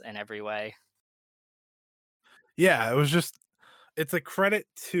us in every way. Yeah, it's a credit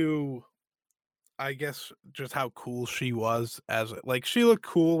to, I guess, just how cool she was like she looked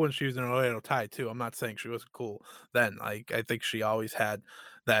cool when she was in Oedo Tai too. I'm not saying she wasn't cool then. Like I think she always had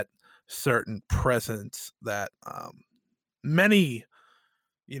that certain presence that many,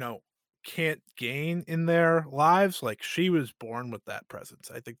 you know, can't gain in their lives. Like she was born with that presence.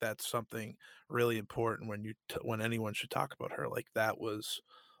 I think that's something really important when when anyone should talk about her. Like that was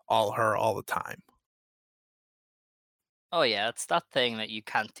all her all the time. Oh yeah, it's that thing that you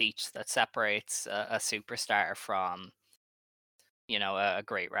can't teach that separates a superstar from, a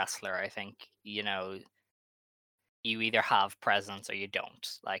great wrestler. I think, you either have presence or you don't.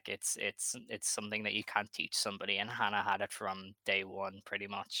 Like, it's something that you can't teach somebody, and Hannah had it from day one, pretty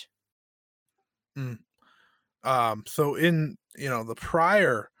much. Mm. So in the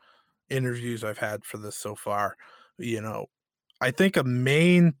prior interviews I've had for this so far, you know, I think a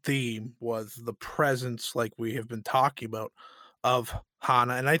main theme was the presence, like we have been talking about, of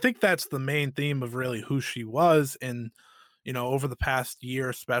Hana. And I think that's the main theme of really who she was. And, over the past year,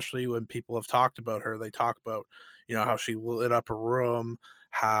 especially when people have talked about her, they talk about, how she lit up a room,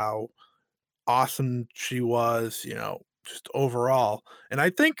 how awesome she was, just overall. And I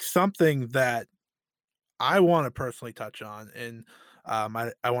think something that I want to personally touch on, and I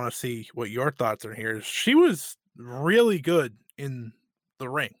want to see what your thoughts are here. Is she was really good in the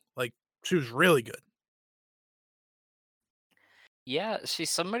ring. Like, she was really good. Yeah,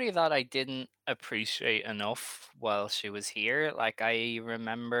 she's somebody that I didn't appreciate enough while she was here. Like, I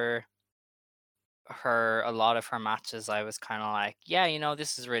remember a lot of her matches, I was kind of like, yeah,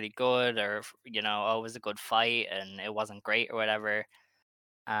 this is really good, or, oh, it was a good fight and it wasn't great or whatever.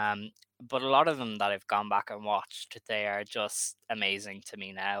 But a lot of them that I've gone back and watched, they are just amazing to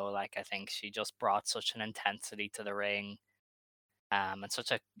me now. Like, I think she just brought such an intensity to the ring. And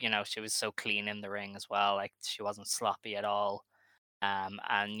such a, she was so clean in the ring as well. Like, she wasn't sloppy at all. And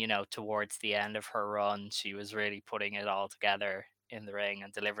towards the end of her run, she was really putting it all together in the ring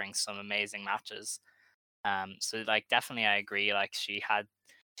and delivering some amazing matches. So like, definitely I agree. Like, she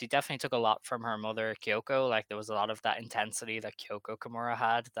definitely took a lot from her mother Kyoko. Like, there was a lot of that intensity that Kyoko Kimura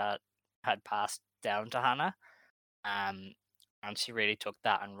had that had passed down to Hana. Um, and she really took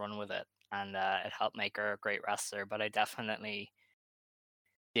that and run with it, and it helped make her a great wrestler. But I definitely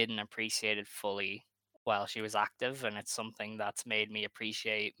didn't appreciate it fully while she was active, and it's something that's made me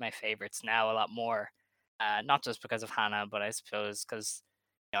appreciate my favorites now a lot more. Not just because of Hana, but I suppose because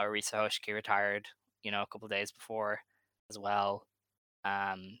Arisa Hoshiki retired, a couple days before as well.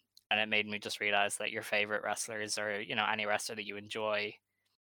 And it made me just realize that your favorite wrestlers, or any wrestler that you enjoy,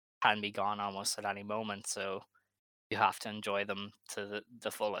 can be gone almost at any moment. So you have to enjoy them to the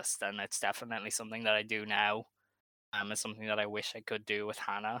fullest, and it's definitely something that I do now. It's something that I wish I could do with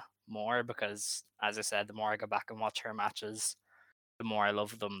Hannah more, because, as I said, the more I go back and watch her matches, the more I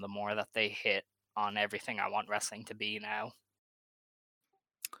love them, the more that they hit on everything I want wrestling to be now.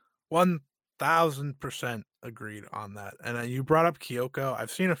 1000% agreed on that. And you brought up Kyoko.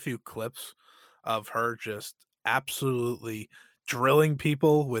 I've seen a few clips of her just absolutely drilling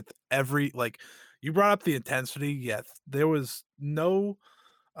people with every, like, you brought up the intensity. Yes, there was no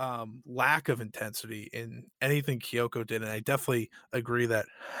lack of intensity in anything Kyoko did. And I definitely agree that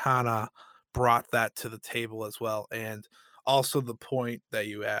Hana brought that to the table as well. And also the point that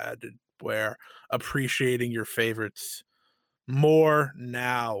you added, where appreciating your favorites more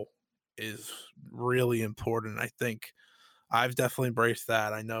now is really important. I think I've definitely embraced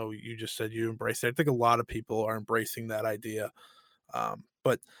that. I know you just said you embraced it. I think a lot of people are embracing that idea.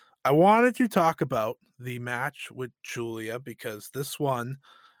 But I wanted to talk about the match with Julia, because this one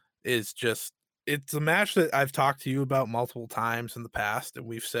is just, it's a match that I've talked to you about multiple times in the past, and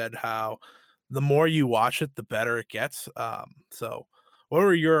we've said how the more you watch it, the better it gets. So what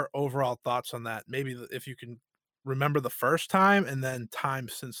were your overall thoughts on that? Maybe if you can remember the first time and then time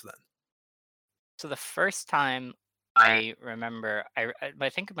since then. So the first time I remember, I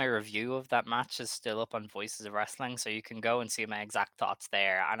think my review of that match is still up on Voices of Wrestling, so you can go and see my exact thoughts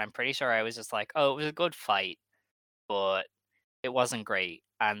there. And I'm pretty sure I was just like, oh, it was a good fight, but it wasn't great.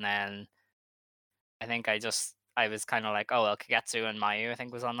 And then I think I was kind of like, oh well, Kagetsu and Mayu I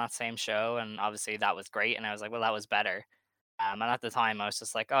think was on that same show, and obviously that was great. And I was like, well, that was better. And at the time, I was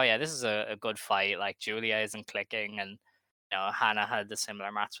just like, oh yeah, this is a good fight. Like, Julia isn't clicking, and Hannah had the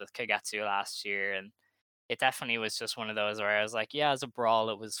similar match with Kagetsu last year, and it definitely was just one of those where I was like, yeah, as a brawl,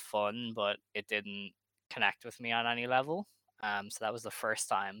 it was fun, but it didn't connect with me on any level. So that was the first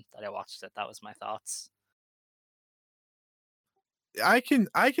time that I watched it. That was my thoughts. I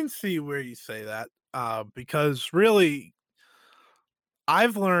can see where you say that, because really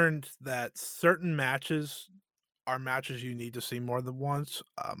I've learned that certain matches are matches you need to see more than once,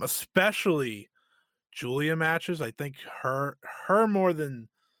 especially Julia matches. I think her more than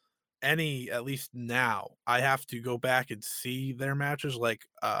any, at least now, I have to go back and see their matches. Like,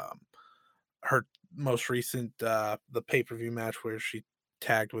 her most recent, the pay-per-view match where she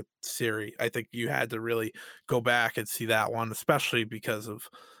tagged with Siri. I think you had to really go back and see that one, especially because of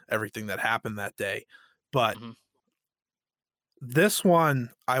everything that happened that day. But Hmm. this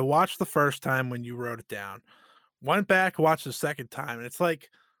one, I watched the first time when you wrote it down, went back, watched the second time, and it's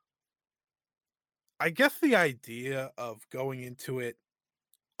like, I guess the idea of going into it,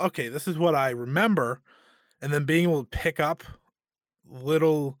 okay, this is what I remember, and then being able to pick up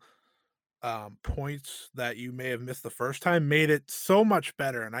little points that you may have missed the first time made it so much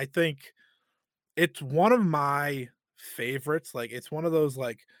better. And I think it's one of my favorites. Like, it's one of those,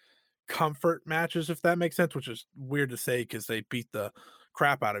 like, comfort matches, if that makes sense, which is weird to say because they beat the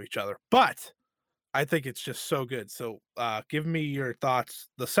crap out of each other. But I think it's just so good. So give me your thoughts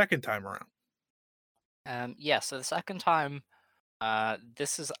the second time around. Yeah, so the second time,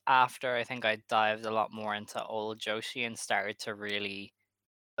 this is after I think I dived a lot more into old Joshi and started to really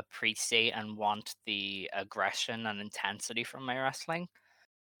appreciate and want the aggression and intensity from my wrestling.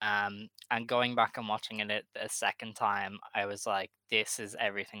 And going back and watching it a second time, I was like, this is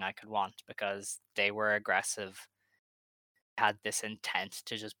everything I could want because they were aggressive, had this intent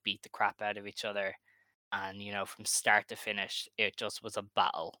to just beat the crap out of each other. And, from start to finish, it just was a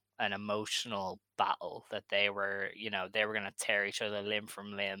battle, an emotional battle that they were going to tear each other limb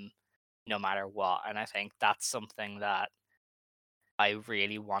from limb no matter what. And I think that's something that I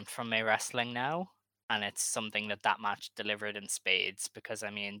really want from my wrestling now, and it's something that match delivered in spades because I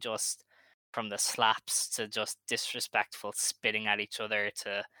mean, just from the slaps to just disrespectful spitting at each other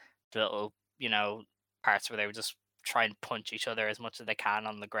to the little, parts where they would just try and punch each other as much as they can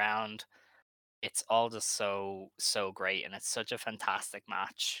on the ground. It's all just so great, and it's such a fantastic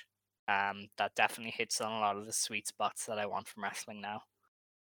match. That definitely hits on a lot of the sweet spots that I want from wrestling now.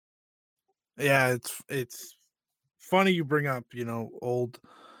 Yeah, it's funny you bring up, old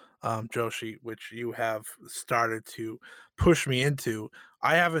Joshi, which you have started to push me into.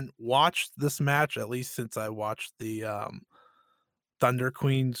 I haven't watched this match at least since I watched the Thunder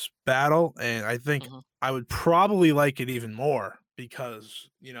Queens battle, and I think Mhm. I would probably like it even more because,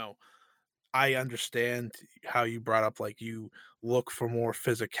 I understand how you brought up like you look for more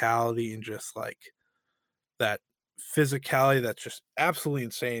physicality and just like that physicality that's just absolutely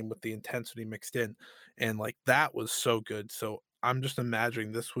insane with the intensity mixed in. And like that was so good. So I'm just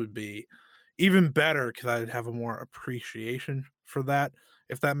imagining this would be even better because I'd have a more appreciation for that,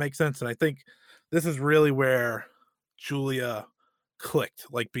 if that makes sense. And I think this is really where Julia clicked,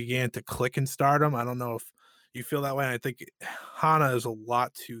 like began to click in stardom. I don't know if you feel that way. And I think Hana is a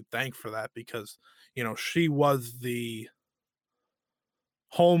lot to thank for that because, she was the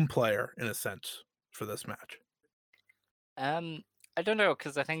home player in a sense for this match. Um, I don't know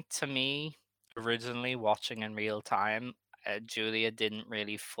because I think to me, originally watching in real time, Julia didn't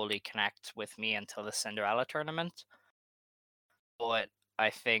really fully connect with me until the Cinderella tournament. But I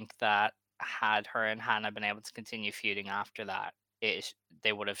think that had her and Hannah been able to continue feuding after that,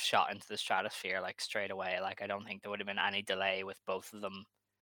 they would have shot into the stratosphere like straight away. Like I don't think there would have been any delay with both of them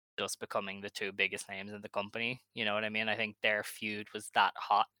just becoming the two biggest names in the company. You know what I mean? I think their feud was that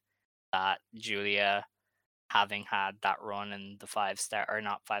hot that Julia, having had that run in the 5 star or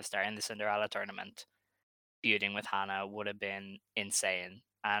not 5 star in the Cinderella tournament, feuding with Hannah would have been insane.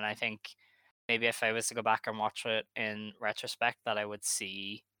 And I think maybe if I was to go back and watch it in retrospect, that I would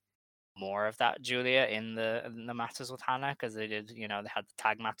see more of that Julia in the matches with Hannah because they did, they had the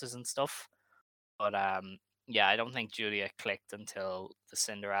tag matches and stuff. But yeah, I don't think Julia clicked until the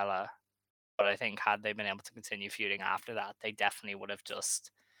Cinderella. But I think had they been able to continue feuding after that, they definitely would have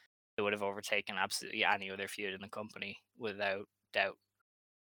they would have overtaken absolutely any other feud in the company without doubt.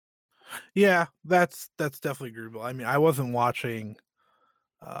 Yeah, that's definitely agreeable. I mean, I wasn't watching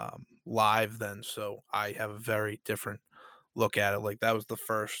live then, so I have a very different look at it. Like that was the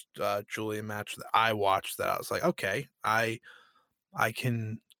first Julia match that I watched that I was like, okay, I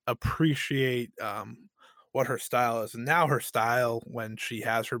can appreciate what her style is. And now her style when she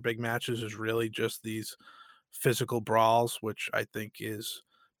has her big matches is really just these physical brawls, which I think is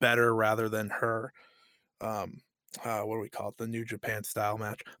better rather than her um what do we call it, the New Japan style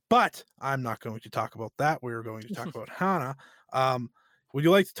match. But I'm not going to talk about that. We're going to talk about Hana. um would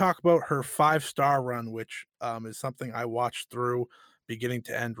you like to talk about her 5 star run, which is something I watched through beginning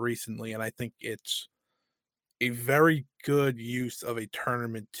to end recently, and I think it's a very good use of a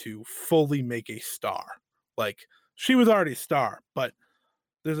tournament to fully make a star. Like she was already a star, but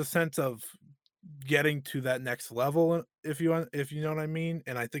there's a sense of getting to that next level, if you know what I mean,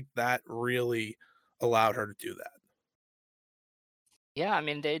 and I think that really allowed her to do that. Yeah, I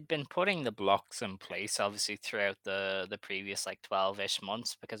mean they'd been putting the blocks in place obviously throughout the previous like 12-ish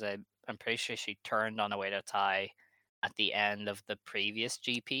months because I'm pretty sure she turned on Oedo Tai at the end of the previous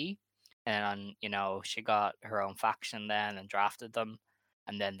GP, and she got her own faction then and drafted them,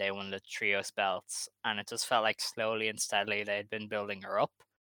 and then they won the trios belts, and it just felt like slowly and steadily they'd been building her up,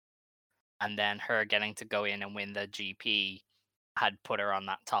 and then her getting to go in and win the GP had put her on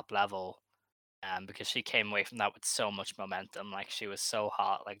that top level, because she came away from that with so much momentum. Like she was so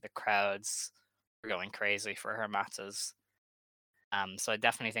hot, like the crowds were going crazy for her matches. So I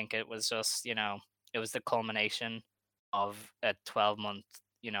definitely think it was just, it was the culmination of a 12-month,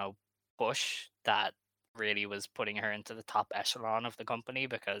 push that really was putting her into the top echelon of the company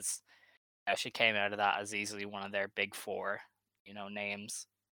because she came out of that as easily one of their big four, names.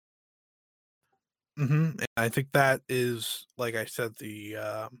 I think that is, like I said,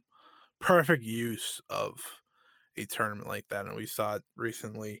 the perfect use of a tournament like that, and we saw it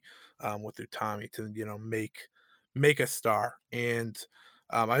recently with Utami to make a star. And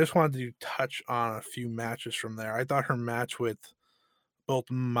I just wanted to touch on a few matches from there. I thought her match with both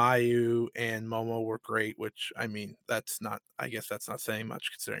Mayu and Momo were great, which I mean I guess that's not saying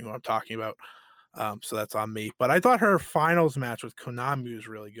much considering what I'm talking about. So that's on me. But I thought her finals match with Konami was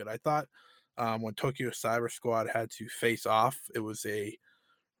really good. I thought when Tokyo Cyber Squad had to face off, it was a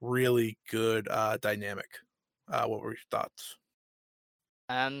really good dynamic. What were your thoughts?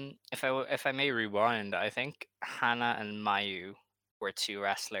 If I may rewind, I think Hana and Mayu were two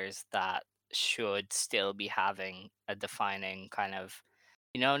wrestlers that should still be having a defining kind of,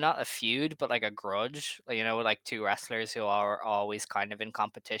 not a feud, but like a grudge. Like two wrestlers who are always kind of in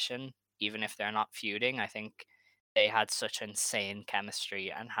competition, even if they're not feuding. I think they had such insane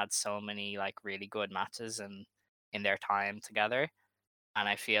chemistry and had so many like really good matches in their time together. And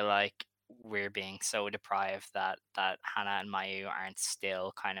I feel like we're being so deprived that Hannah and Mayu aren't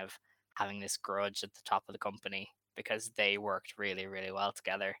still kind of having this grudge at the top of the company because they worked really, really well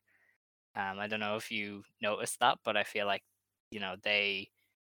together. I don't know if you noticed that, but I feel like they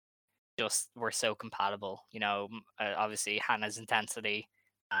just were so compatible. Obviously Hannah's intensity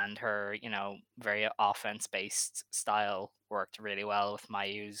and her very offense based style worked really well with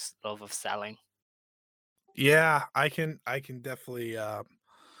Mayu's love of selling. Yeah, I can definitely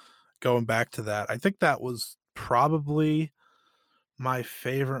going back to that. I think that was probably my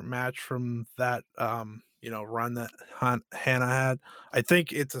favorite match from that run that Hannah had. I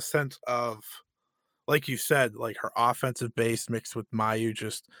think it's a sense of, like you said, like her offensive base mixed with Mayu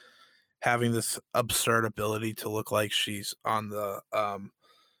just having this absurd ability to look like she's on the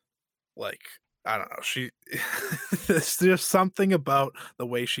like I don't know. There's just something about the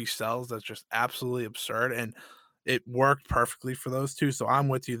way she sells that's just absolutely absurd, and it worked perfectly for those two. So I'm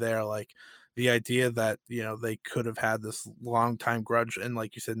with you there. Like the idea that they could have had this long time grudge, and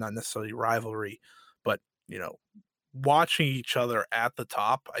like you said, not necessarily rivalry, but you know, watching each other at the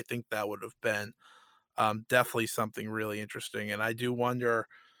top, I think that would have been definitely something really interesting. And I do wonder,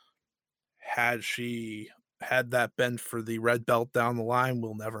 had she had that been for the red belt down the line,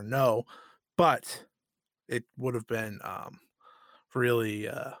 we'll never know. But it would have been really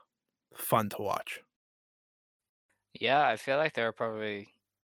fun to watch. Yeah, I feel like they were probably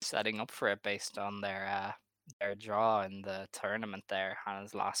setting up for it based on their draw in the tournament there,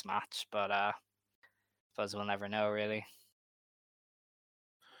 Hannah's last match. But suppose we'll never know really.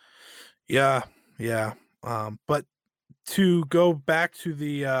 Yeah, yeah. But to go back to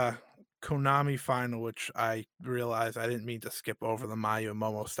the Konami final, which I realized I didn't mean to skip over the Mayu and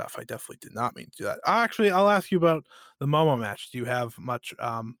Momo stuff. I definitely did not mean to do that. Actually, I'll ask you about the Momo match. Do you have much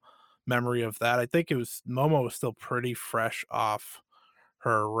memory of that? I think it was Momo was still pretty fresh off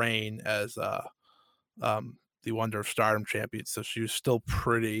her reign as the Wonder of Stardom champion, so she was still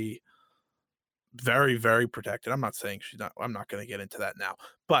pretty very, very protected. I'm not saying she's not. I'm not going to get into that now,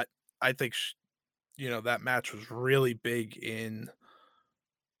 but I think that match was really big in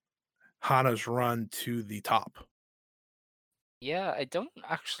Hana's run to the top. Yeah, I don't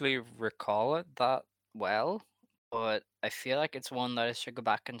actually recall it that well, but I feel like it's one that I should go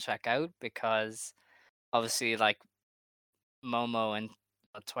back and check out because obviously like Momo in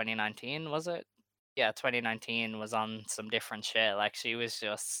 2019 was it? Yeah, 2019 was on some different shit. Like she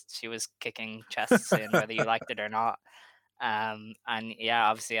was kicking chests in whether you liked it or not. And yeah,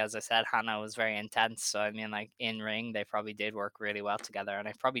 obviously as I said, Hannah was very intense. So I mean like in ring they probably did work really well together and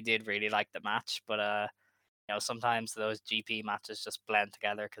I probably did really like the match, but sometimes those GP matches just blend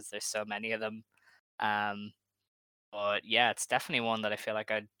together because there's so many of them. Um but yeah, it's definitely one that I feel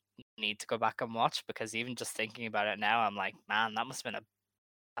like I need to go back and watch because even just thinking about it now, I'm like, man, that must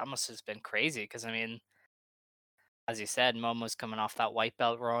have been crazy. Because I mean, as you said, Momo's coming off that white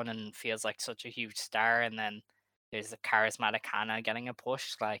belt run and feels like such a huge star, and then there's the charismatic Hana getting a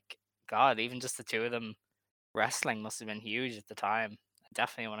push. Like, God, even just the two of them wrestling must have been huge at the time. I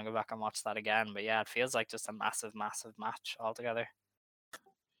definitely want to go back and watch that again. But yeah, it feels like just a massive, massive match altogether.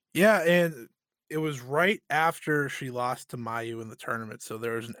 Yeah, and it was right after she lost to Mayu in the tournament, so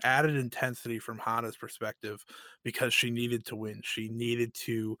there was an added intensity from Hana's perspective because she needed to win. She needed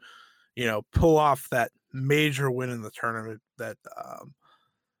to, pull off that major win in the tournament that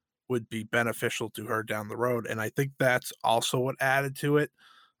would be beneficial to her down the road. And I think that's also what added to it.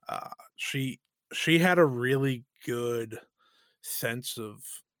 Uh, she she had a really good sense of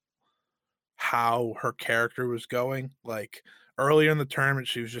how her character was going. Like earlier in the tournament,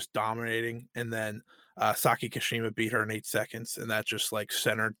 she was just dominating, and then Saki Kashima beat her in 8 seconds, and that just like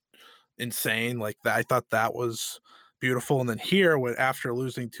centered insane. Like that, I thought that was beautiful. And then here, after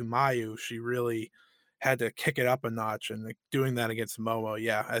losing to Mayu, she really had to kick it up a notch. And like, doing that against Momo,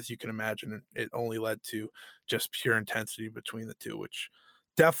 yeah, as you can imagine, it only led to just pure intensity between the two, which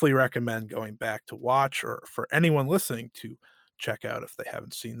definitely recommend going back to watch, or for anyone listening to check out if they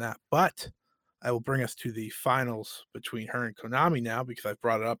haven't seen that. But I will bring us to the finals between her and Konami now, because I've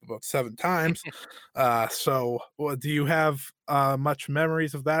brought it up about 7 times. So do you have much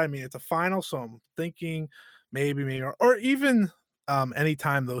memories of that? I mean, it's a final, so I'm thinking maybe, or even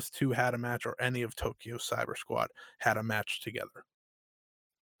anytime those two had a match, or any of Tokyo Cyber Squad had a match together.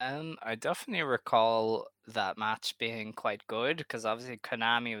 I definitely recall that match being quite good because obviously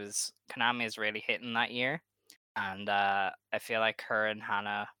Konami is really hitting that year, and I feel like her and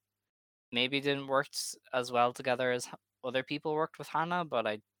Hana maybe didn't work as well together as other people worked with Hana,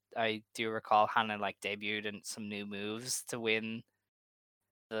 but I do recall Hana like debuted in some new moves to win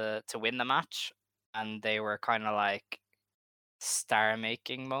the match, and they were kind of like star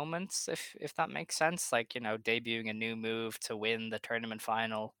making moments, if that makes sense. Like, you know, debuting a new move to win the tournament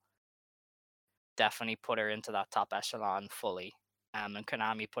final definitely put her into that top echelon fully. And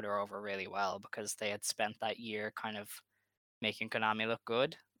Konami put her over really well because they had spent that year kind of making Konami look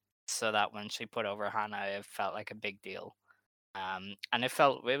good, so that when she put over Hana, it felt like a big deal. And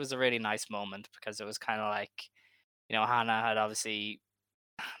it was a really nice moment because it was kind of like, you know, Hana had obviously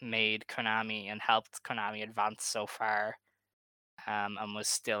made Konami and helped Konami advance so far, and was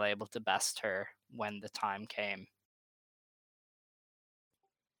still able to best her when the time came.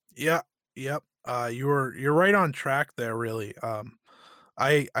 Yeah, yep. You're right on track there, really.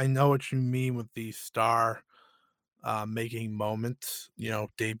 I know what you mean with the star making moments,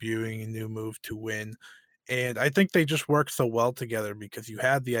 debuting a new move to win. And I think they just work so well together because you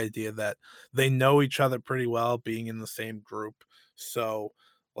had the idea that they know each other pretty well, being in the same group. So,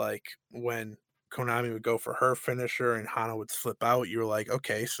 like, when Konami would go for her finisher and Hana would slip out, you were like,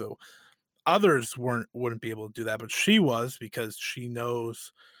 okay, so others wouldn't be able to do that, but she was, because she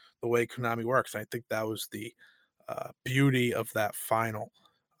knows the way Konami works. I think that was the beauty of that final.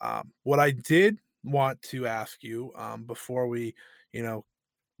 What I did want to ask you, before we, you know,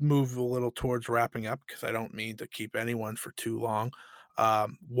 move a little towards wrapping up, because I don't mean to keep anyone for too long.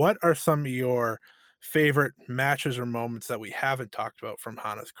 What are some of your favorite matches or moments that we haven't talked about from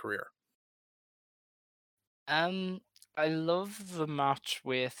Hana's career? Um, I love the match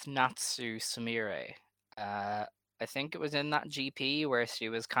with Natsu Sumire. Uh, I think it was in that GP where she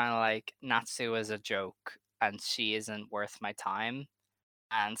was kind of like, Natsu is a joke and she isn't worth my time.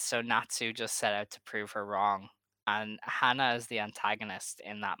 And so Natsu just set out to prove her wrong. And Hana as the antagonist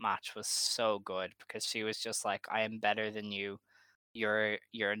in that match was so good because she was just like, I am better than you. You're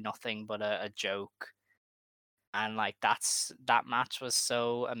nothing but a joke. And like that match was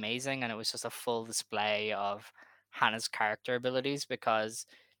so amazing, and it was just a full display of Hannah's character abilities because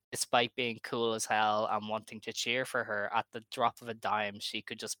despite being cool as hell and wanting to cheer for her, at the drop of a dime she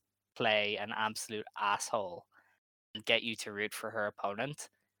could just play an absolute asshole and get you to root for her opponent.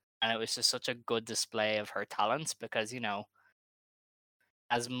 And it was just such a good display of her talents because, you know,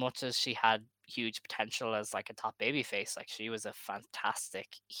 as much as she had huge potential as like a top babyface, like she was a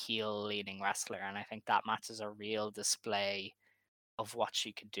fantastic heel leading wrestler, and I think that match is a real display of what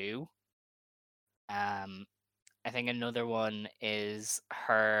she could do. Um, I think another one is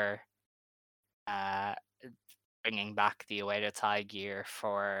her uh, bringing back the Ueda Tai gear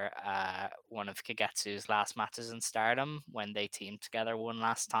for one of Kagetsu's last matches in Stardom when they teamed together one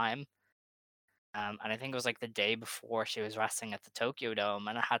last time. And I think it was like the day before she was wrestling at the Tokyo Dome,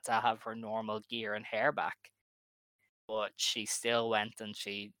 and I had to have her normal gear and hair back. But she still went and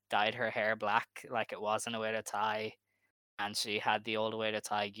she dyed her hair black like it was in Ueda Tai, and she had the old Ueda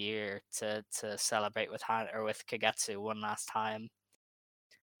Tai gear to celebrate with Han or with Kagetsu one last time.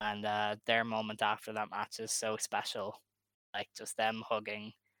 And their moment after that match is so special. Like just them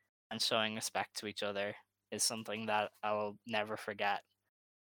hugging and showing respect to each other is something that I'll never forget.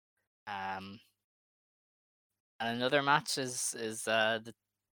 Um, and another match is the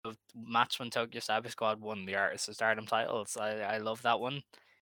match when Tokyo Cyber Squad won the Artist of Stardom titles. I love that one.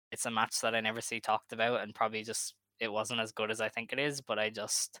 It's a match that I never see talked about, and probably just it wasn't as good as I think it is, but I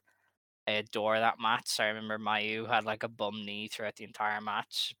adore that match. I remember Mayu had like a bum knee throughout the entire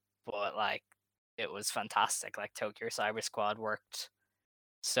match, but like it was fantastic. Like Tokyo Cyber Squad worked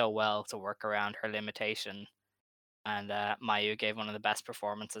so well to work around her limitation, and Mayu gave one of the best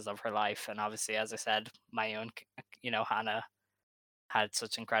performances of her life. And obviously, as I said, Mayu and Hana had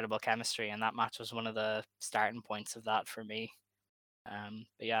such incredible chemistry, and that match was one of the starting points of that for me.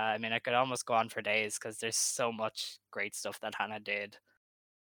 But yeah, I mean, I could almost go on for days because there's so much great stuff that Hana did.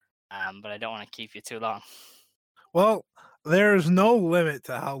 But I don't want to keep you too long. Well, there's no limit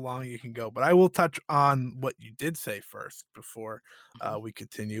to how long you can go, but I will touch on what you did say first before Mhm. we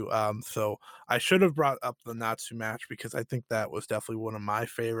continue. So I should have brought up the Natsu match because I think that was definitely one of my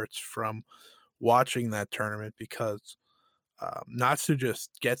favorites from watching that tournament because Natsu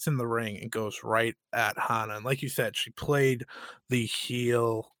just gets in the ring and goes right at Hana. And like you said, she played the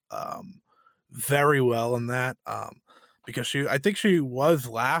heel very well in that because I think she was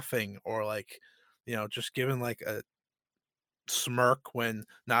laughing or like, just giving like a smirk when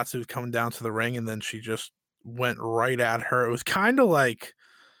Natsu was coming down to the ring and then she just went right at her. It was kind of like,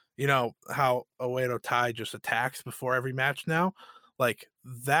 how Oedo Tai just attacks before every match now. Like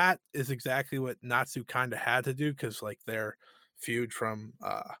that is exactly what Natsu kind of had to do because like their feud from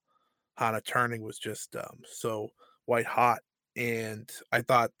Hana turning was just so white hot. And I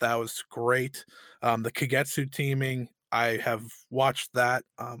thought that was great. The Kagetsu teaming, I have watched that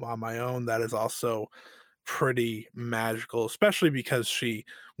on my own. That is also pretty magical, especially because she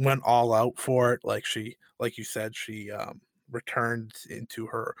went all out for it. Like you said, she returned into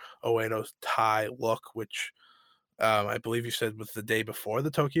her Oedo's tie look, which I believe you said was the day before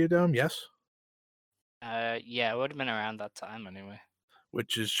the Tokyo Dome. Yes, Yeah, it would have been around that time anyway.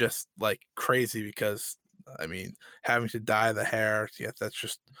 which is just like crazy because I mean, having to dye the hair, yeah, that's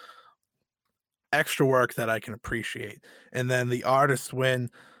just extra work that I can appreciate. And then the artist win.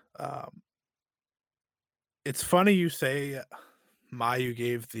 Um, it's funny you say Mayu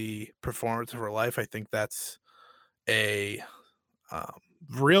gave the performance of her life. I think that's a um,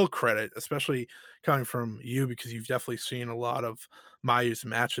 real credit, especially coming from you because you've definitely seen a lot of Mayu's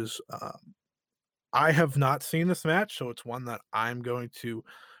matches. I have not seen this match, so it's one that I'm going to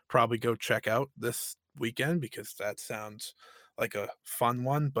probably go check out this weekend because that sounds like a fun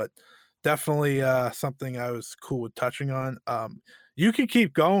one, but definitely something I was cool with touching on. You can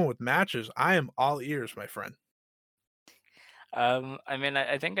keep going with matches. I am all ears, my friend. I mean,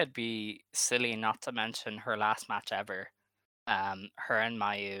 I think it'd be silly not to mention her last match ever. Her and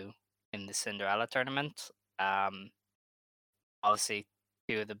Mayu in the Cinderella tournament. Um, Obviously,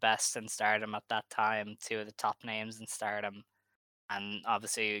 two of the best in Stardom at that time, two of the top names in Stardom, and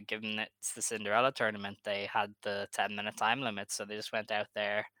obviously, given it's the Cinderella tournament, they had the 10-minute time limit, so they just went out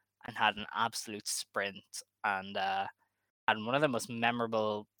there and had an absolute sprint and one of the most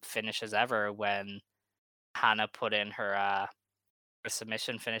memorable finishes ever when Hannah put in her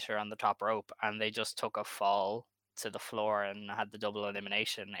submission finisher on the top rope, and they just took a fall to the floor and had the double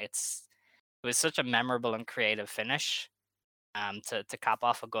elimination. It was such a memorable and creative finish, to cap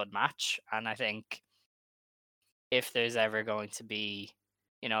off a good match. And I think if there's ever going to be,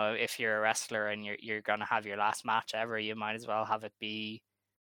 if you're a wrestler and you're gonna have your last match ever, you might as well have it be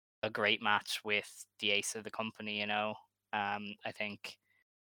a great match with the ace of the company. I think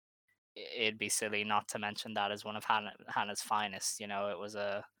it'd be silly not to mention that as one of Hannah's finest.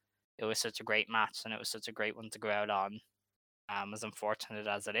 It was such a great match, and it was such a great one to go out on. As unfortunate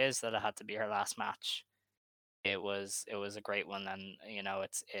as it is that it had to be her last match, it was a great one, and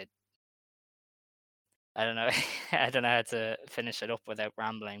it. I don't know, I don't know how to finish it up without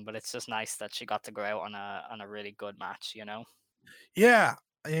rambling, but it's just nice that she got to go out on a really good match. Yeah,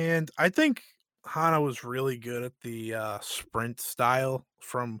 and I think Hana was really good at the sprint style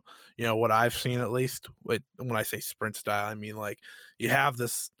from what I've seen at least. When I say sprint style, I mean like you have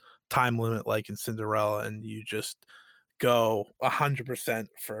this time limit like in Cinderella, and you just go 100%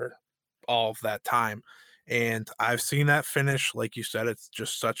 for all of that time. And I've seen that finish, like you said, it's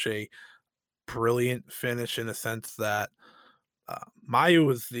just such a brilliant finish in a sense that Mayu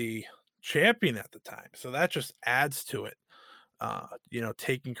was the champion at the time, so that just adds to it.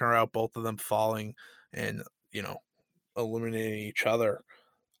 Taking her out, both of them falling and, you know, eliminating each other.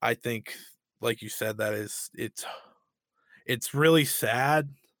 I think, like you said, it's really sad,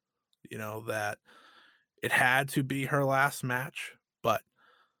 that it had to be her last match, but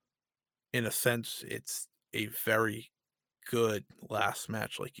in a sense, it's a very good last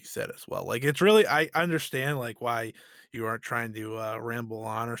match, like you said as well. Like it's really, I understand like why you aren't trying to ramble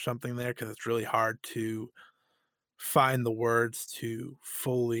on or something there because it's really hard to find the words to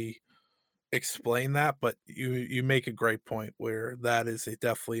fully explain that, but you make a great point where that is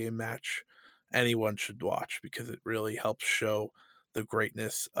definitely a match anyone should watch because it really helps show the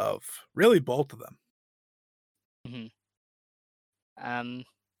greatness of really both of them. hmm Um,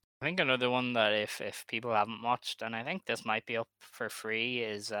 I think another one that if people haven't watched, and I think this might be up for free,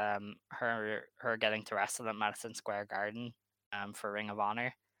 is her getting to wrestle at Madison Square Garden, for Ring of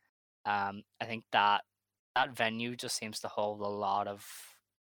Honor. I think that venue just seems to hold a lot of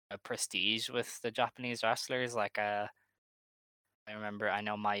prestige with the Japanese wrestlers. Like I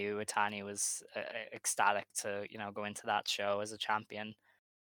know Mayu Itani was ecstatic to, go into that show as a champion.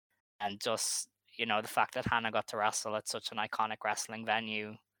 And just, the fact that Hannah got to wrestle at such an iconic wrestling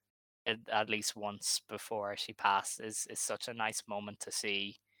venue at least once before she passed is such a nice moment to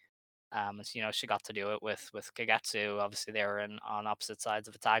see. She got to do it with Kagetsu. Obviously, they were on opposite sides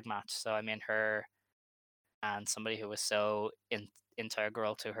of a tag match. So, I mean, her and somebody who was so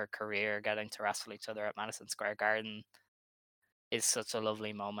integral to her career getting to wrestle each other at Madison Square Garden is such a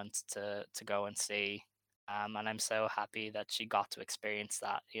lovely moment to go and see. And I'm so happy that she got to experience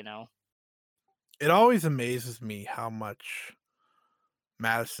that. It always amazes me how much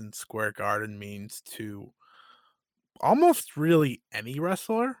Madison Square Garden means to almost really any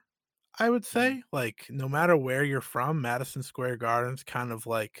wrestler, I would say. Like, no matter where you're from, Madison Square Garden's kind of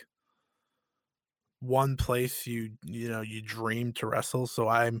like one place you dream to wrestle. So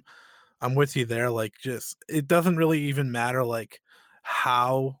I'm with you there. Like, just it doesn't really even matter like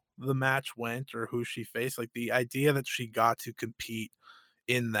how the match went or who she faced. Like, the idea that she got to compete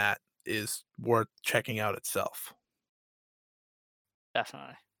in that is worth checking out itself.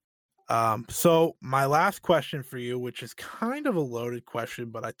 Definitely. So my last question for you, which is kind of a loaded question,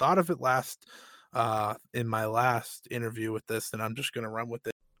 but I thought of it in my last interview with this, and I'm just gonna run with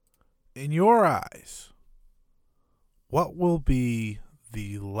it. In your eyes, what will be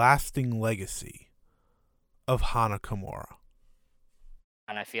the lasting legacy of Hana Kimura?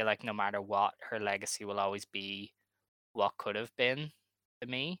 And I feel like no matter what, her legacy will always be what could have been to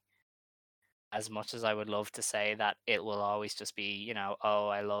me. As much as I would love to say that it will always just be, oh,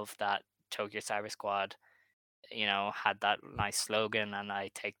 I love that Tokyo Cyber Squad, had that nice slogan and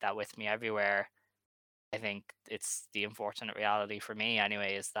I take that with me everywhere. I think it's the unfortunate reality for me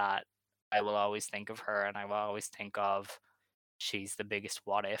anyway, is that I will always think of her and I will always think of she's the biggest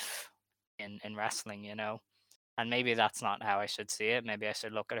what if in wrestling. And maybe that's not how I should see it. Maybe I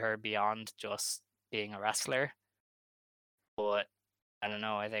should look at her beyond just being a wrestler. But I don't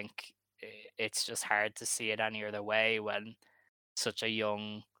know. I think it's just hard to see it any other way when such a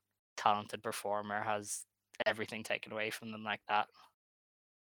young, talented performer has everything taken away from them like that.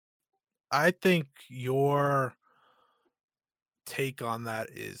 I think your take on that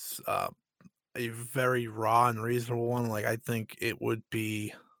is a very raw and reasonable one. Like, I think it would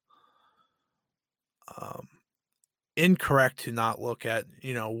be um, incorrect to not look at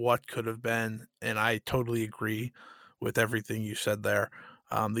what could have been, and I totally agree with everything you said there.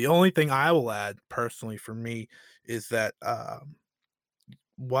 The only thing I will add personally for me is that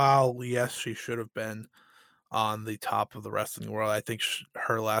while yes, she should have been on the top of the wrestling world, I think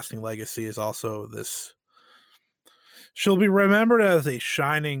her lasting legacy is also this. She'll be remembered as a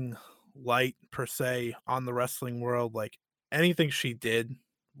shining light per se on the wrestling world. Like, anything she did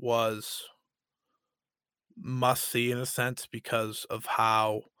was must see in a sense because of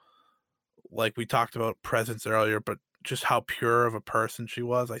how, like we talked about presence earlier, but just how pure of a person she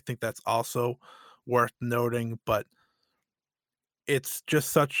was. I think that's also worth noting, but it's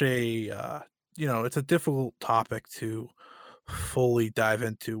just such a it's a difficult topic to fully dive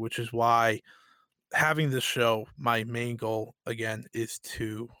into, which is why having this show, my main goal again is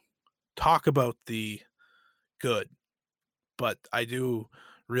to talk about the good, but I do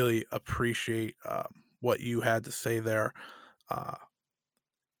really appreciate what you had to say there. Uh,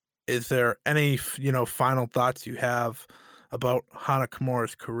 is there any final thoughts you have about Hana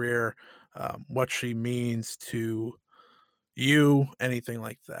Kimura's career, what she means to you, anything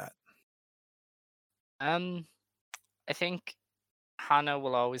like that? Um, I think Hannah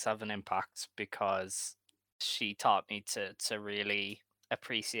will always have an impact because she taught me to really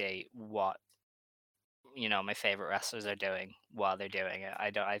appreciate what my favorite wrestlers are doing while they're doing it.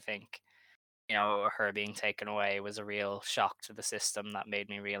 I think her being taken away was a real shock to the system that made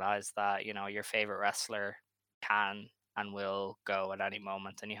me realize that your favorite wrestler can and will go at any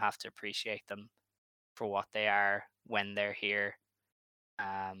moment, and you have to appreciate them for what they are when they're here.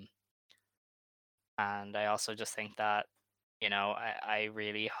 Um, and I also just think that I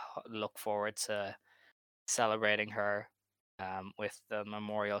really look forward to celebrating her with the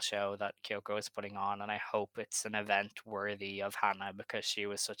memorial show that Kyoko is putting on, and I hope it's an event worthy of Hannah because she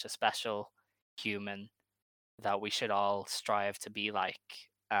was such a special human that we should all strive to be like.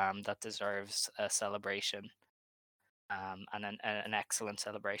 That deserves a celebration, and an excellent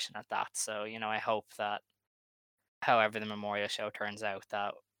celebration at that. So I hope that however the memorial show turns out,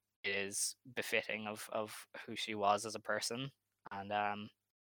 that it is befitting of who she was as a person, and I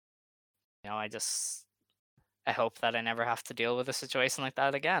hope that I never have to deal with a situation like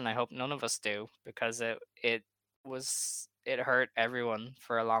that again. I hope none of us do because it hurt everyone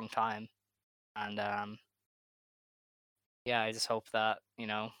for a long time, and Yeah, I just hope that,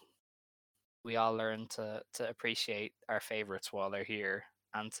 we all learn to appreciate our favorites while they're here,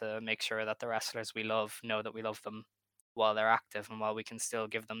 and to make sure that the wrestlers we love know that we love them while they're active and while we can still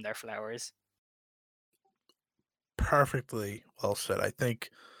give them their flowers. Perfectly well said. I think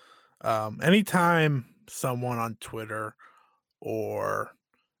anytime someone on Twitter or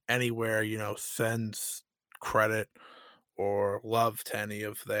anywhere, sends credit or love to any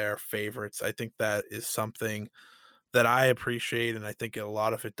of their favorites, I think that is something that I appreciate, and I think a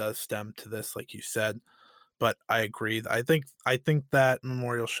lot of it does stem to this, like you said. But I agree. I think that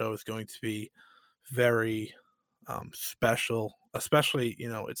memorial show is going to be very special, especially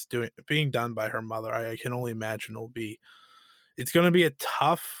it's being done by her mother. I can only imagine it's going to be a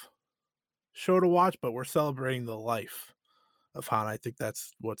tough show to watch, but we're celebrating the life of Hana. I think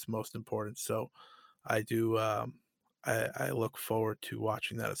that's what's most important. So I do. I look forward to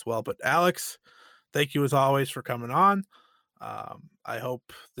watching that as well. But Alex, thank you as always for coming on. I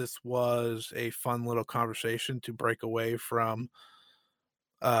hope this was a fun little conversation to break away from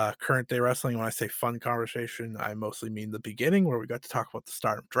current day wrestling. When I say fun conversation, I mostly mean the beginning, where we got to talk about the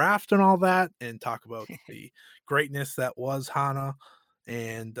Stardom draft and all that, and talk about the greatness that was Hana.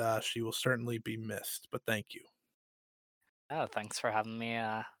 And she will certainly be missed. But thank you. Oh, thanks for having me.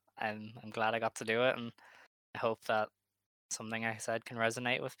 I'm glad I got to do it, and I hope that something I said can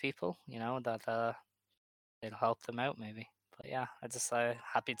resonate with people. That it'll help them out maybe. But yeah, I just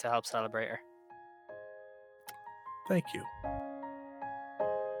happy to help celebrate her. Thank you.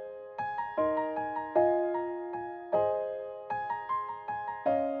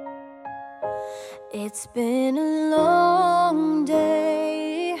 It's been a long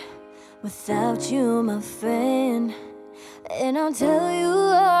day without you, my friend, and I'll tell you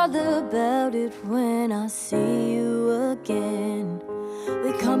all about it when I see you again.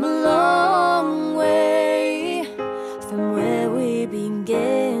 We come a long way from where we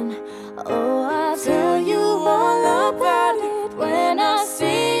began. Oh, I'll tell you all about it when I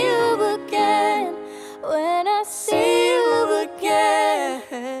see you again. When I see you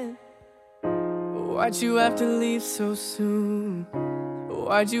again. Why'd you have to leave so soon?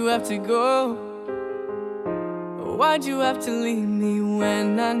 Why'd you have to go? Why'd you have to leave me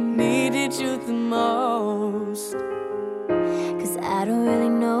when I needed you the most? 'Cause I don't really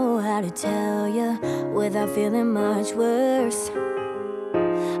know how to tell you without feeling much worse.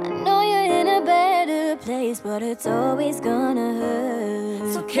 I know you're in a better place, but it's always gonna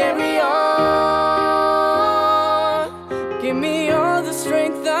hurt. So carry on. Give me all the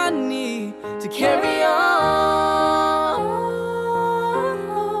strength I need to carry on.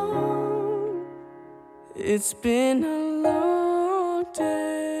 It's been a long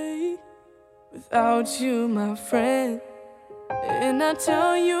day without you, my friend, and I'll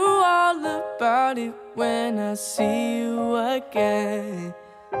tell you all about it when I see you again.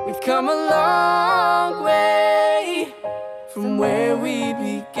 We've come a long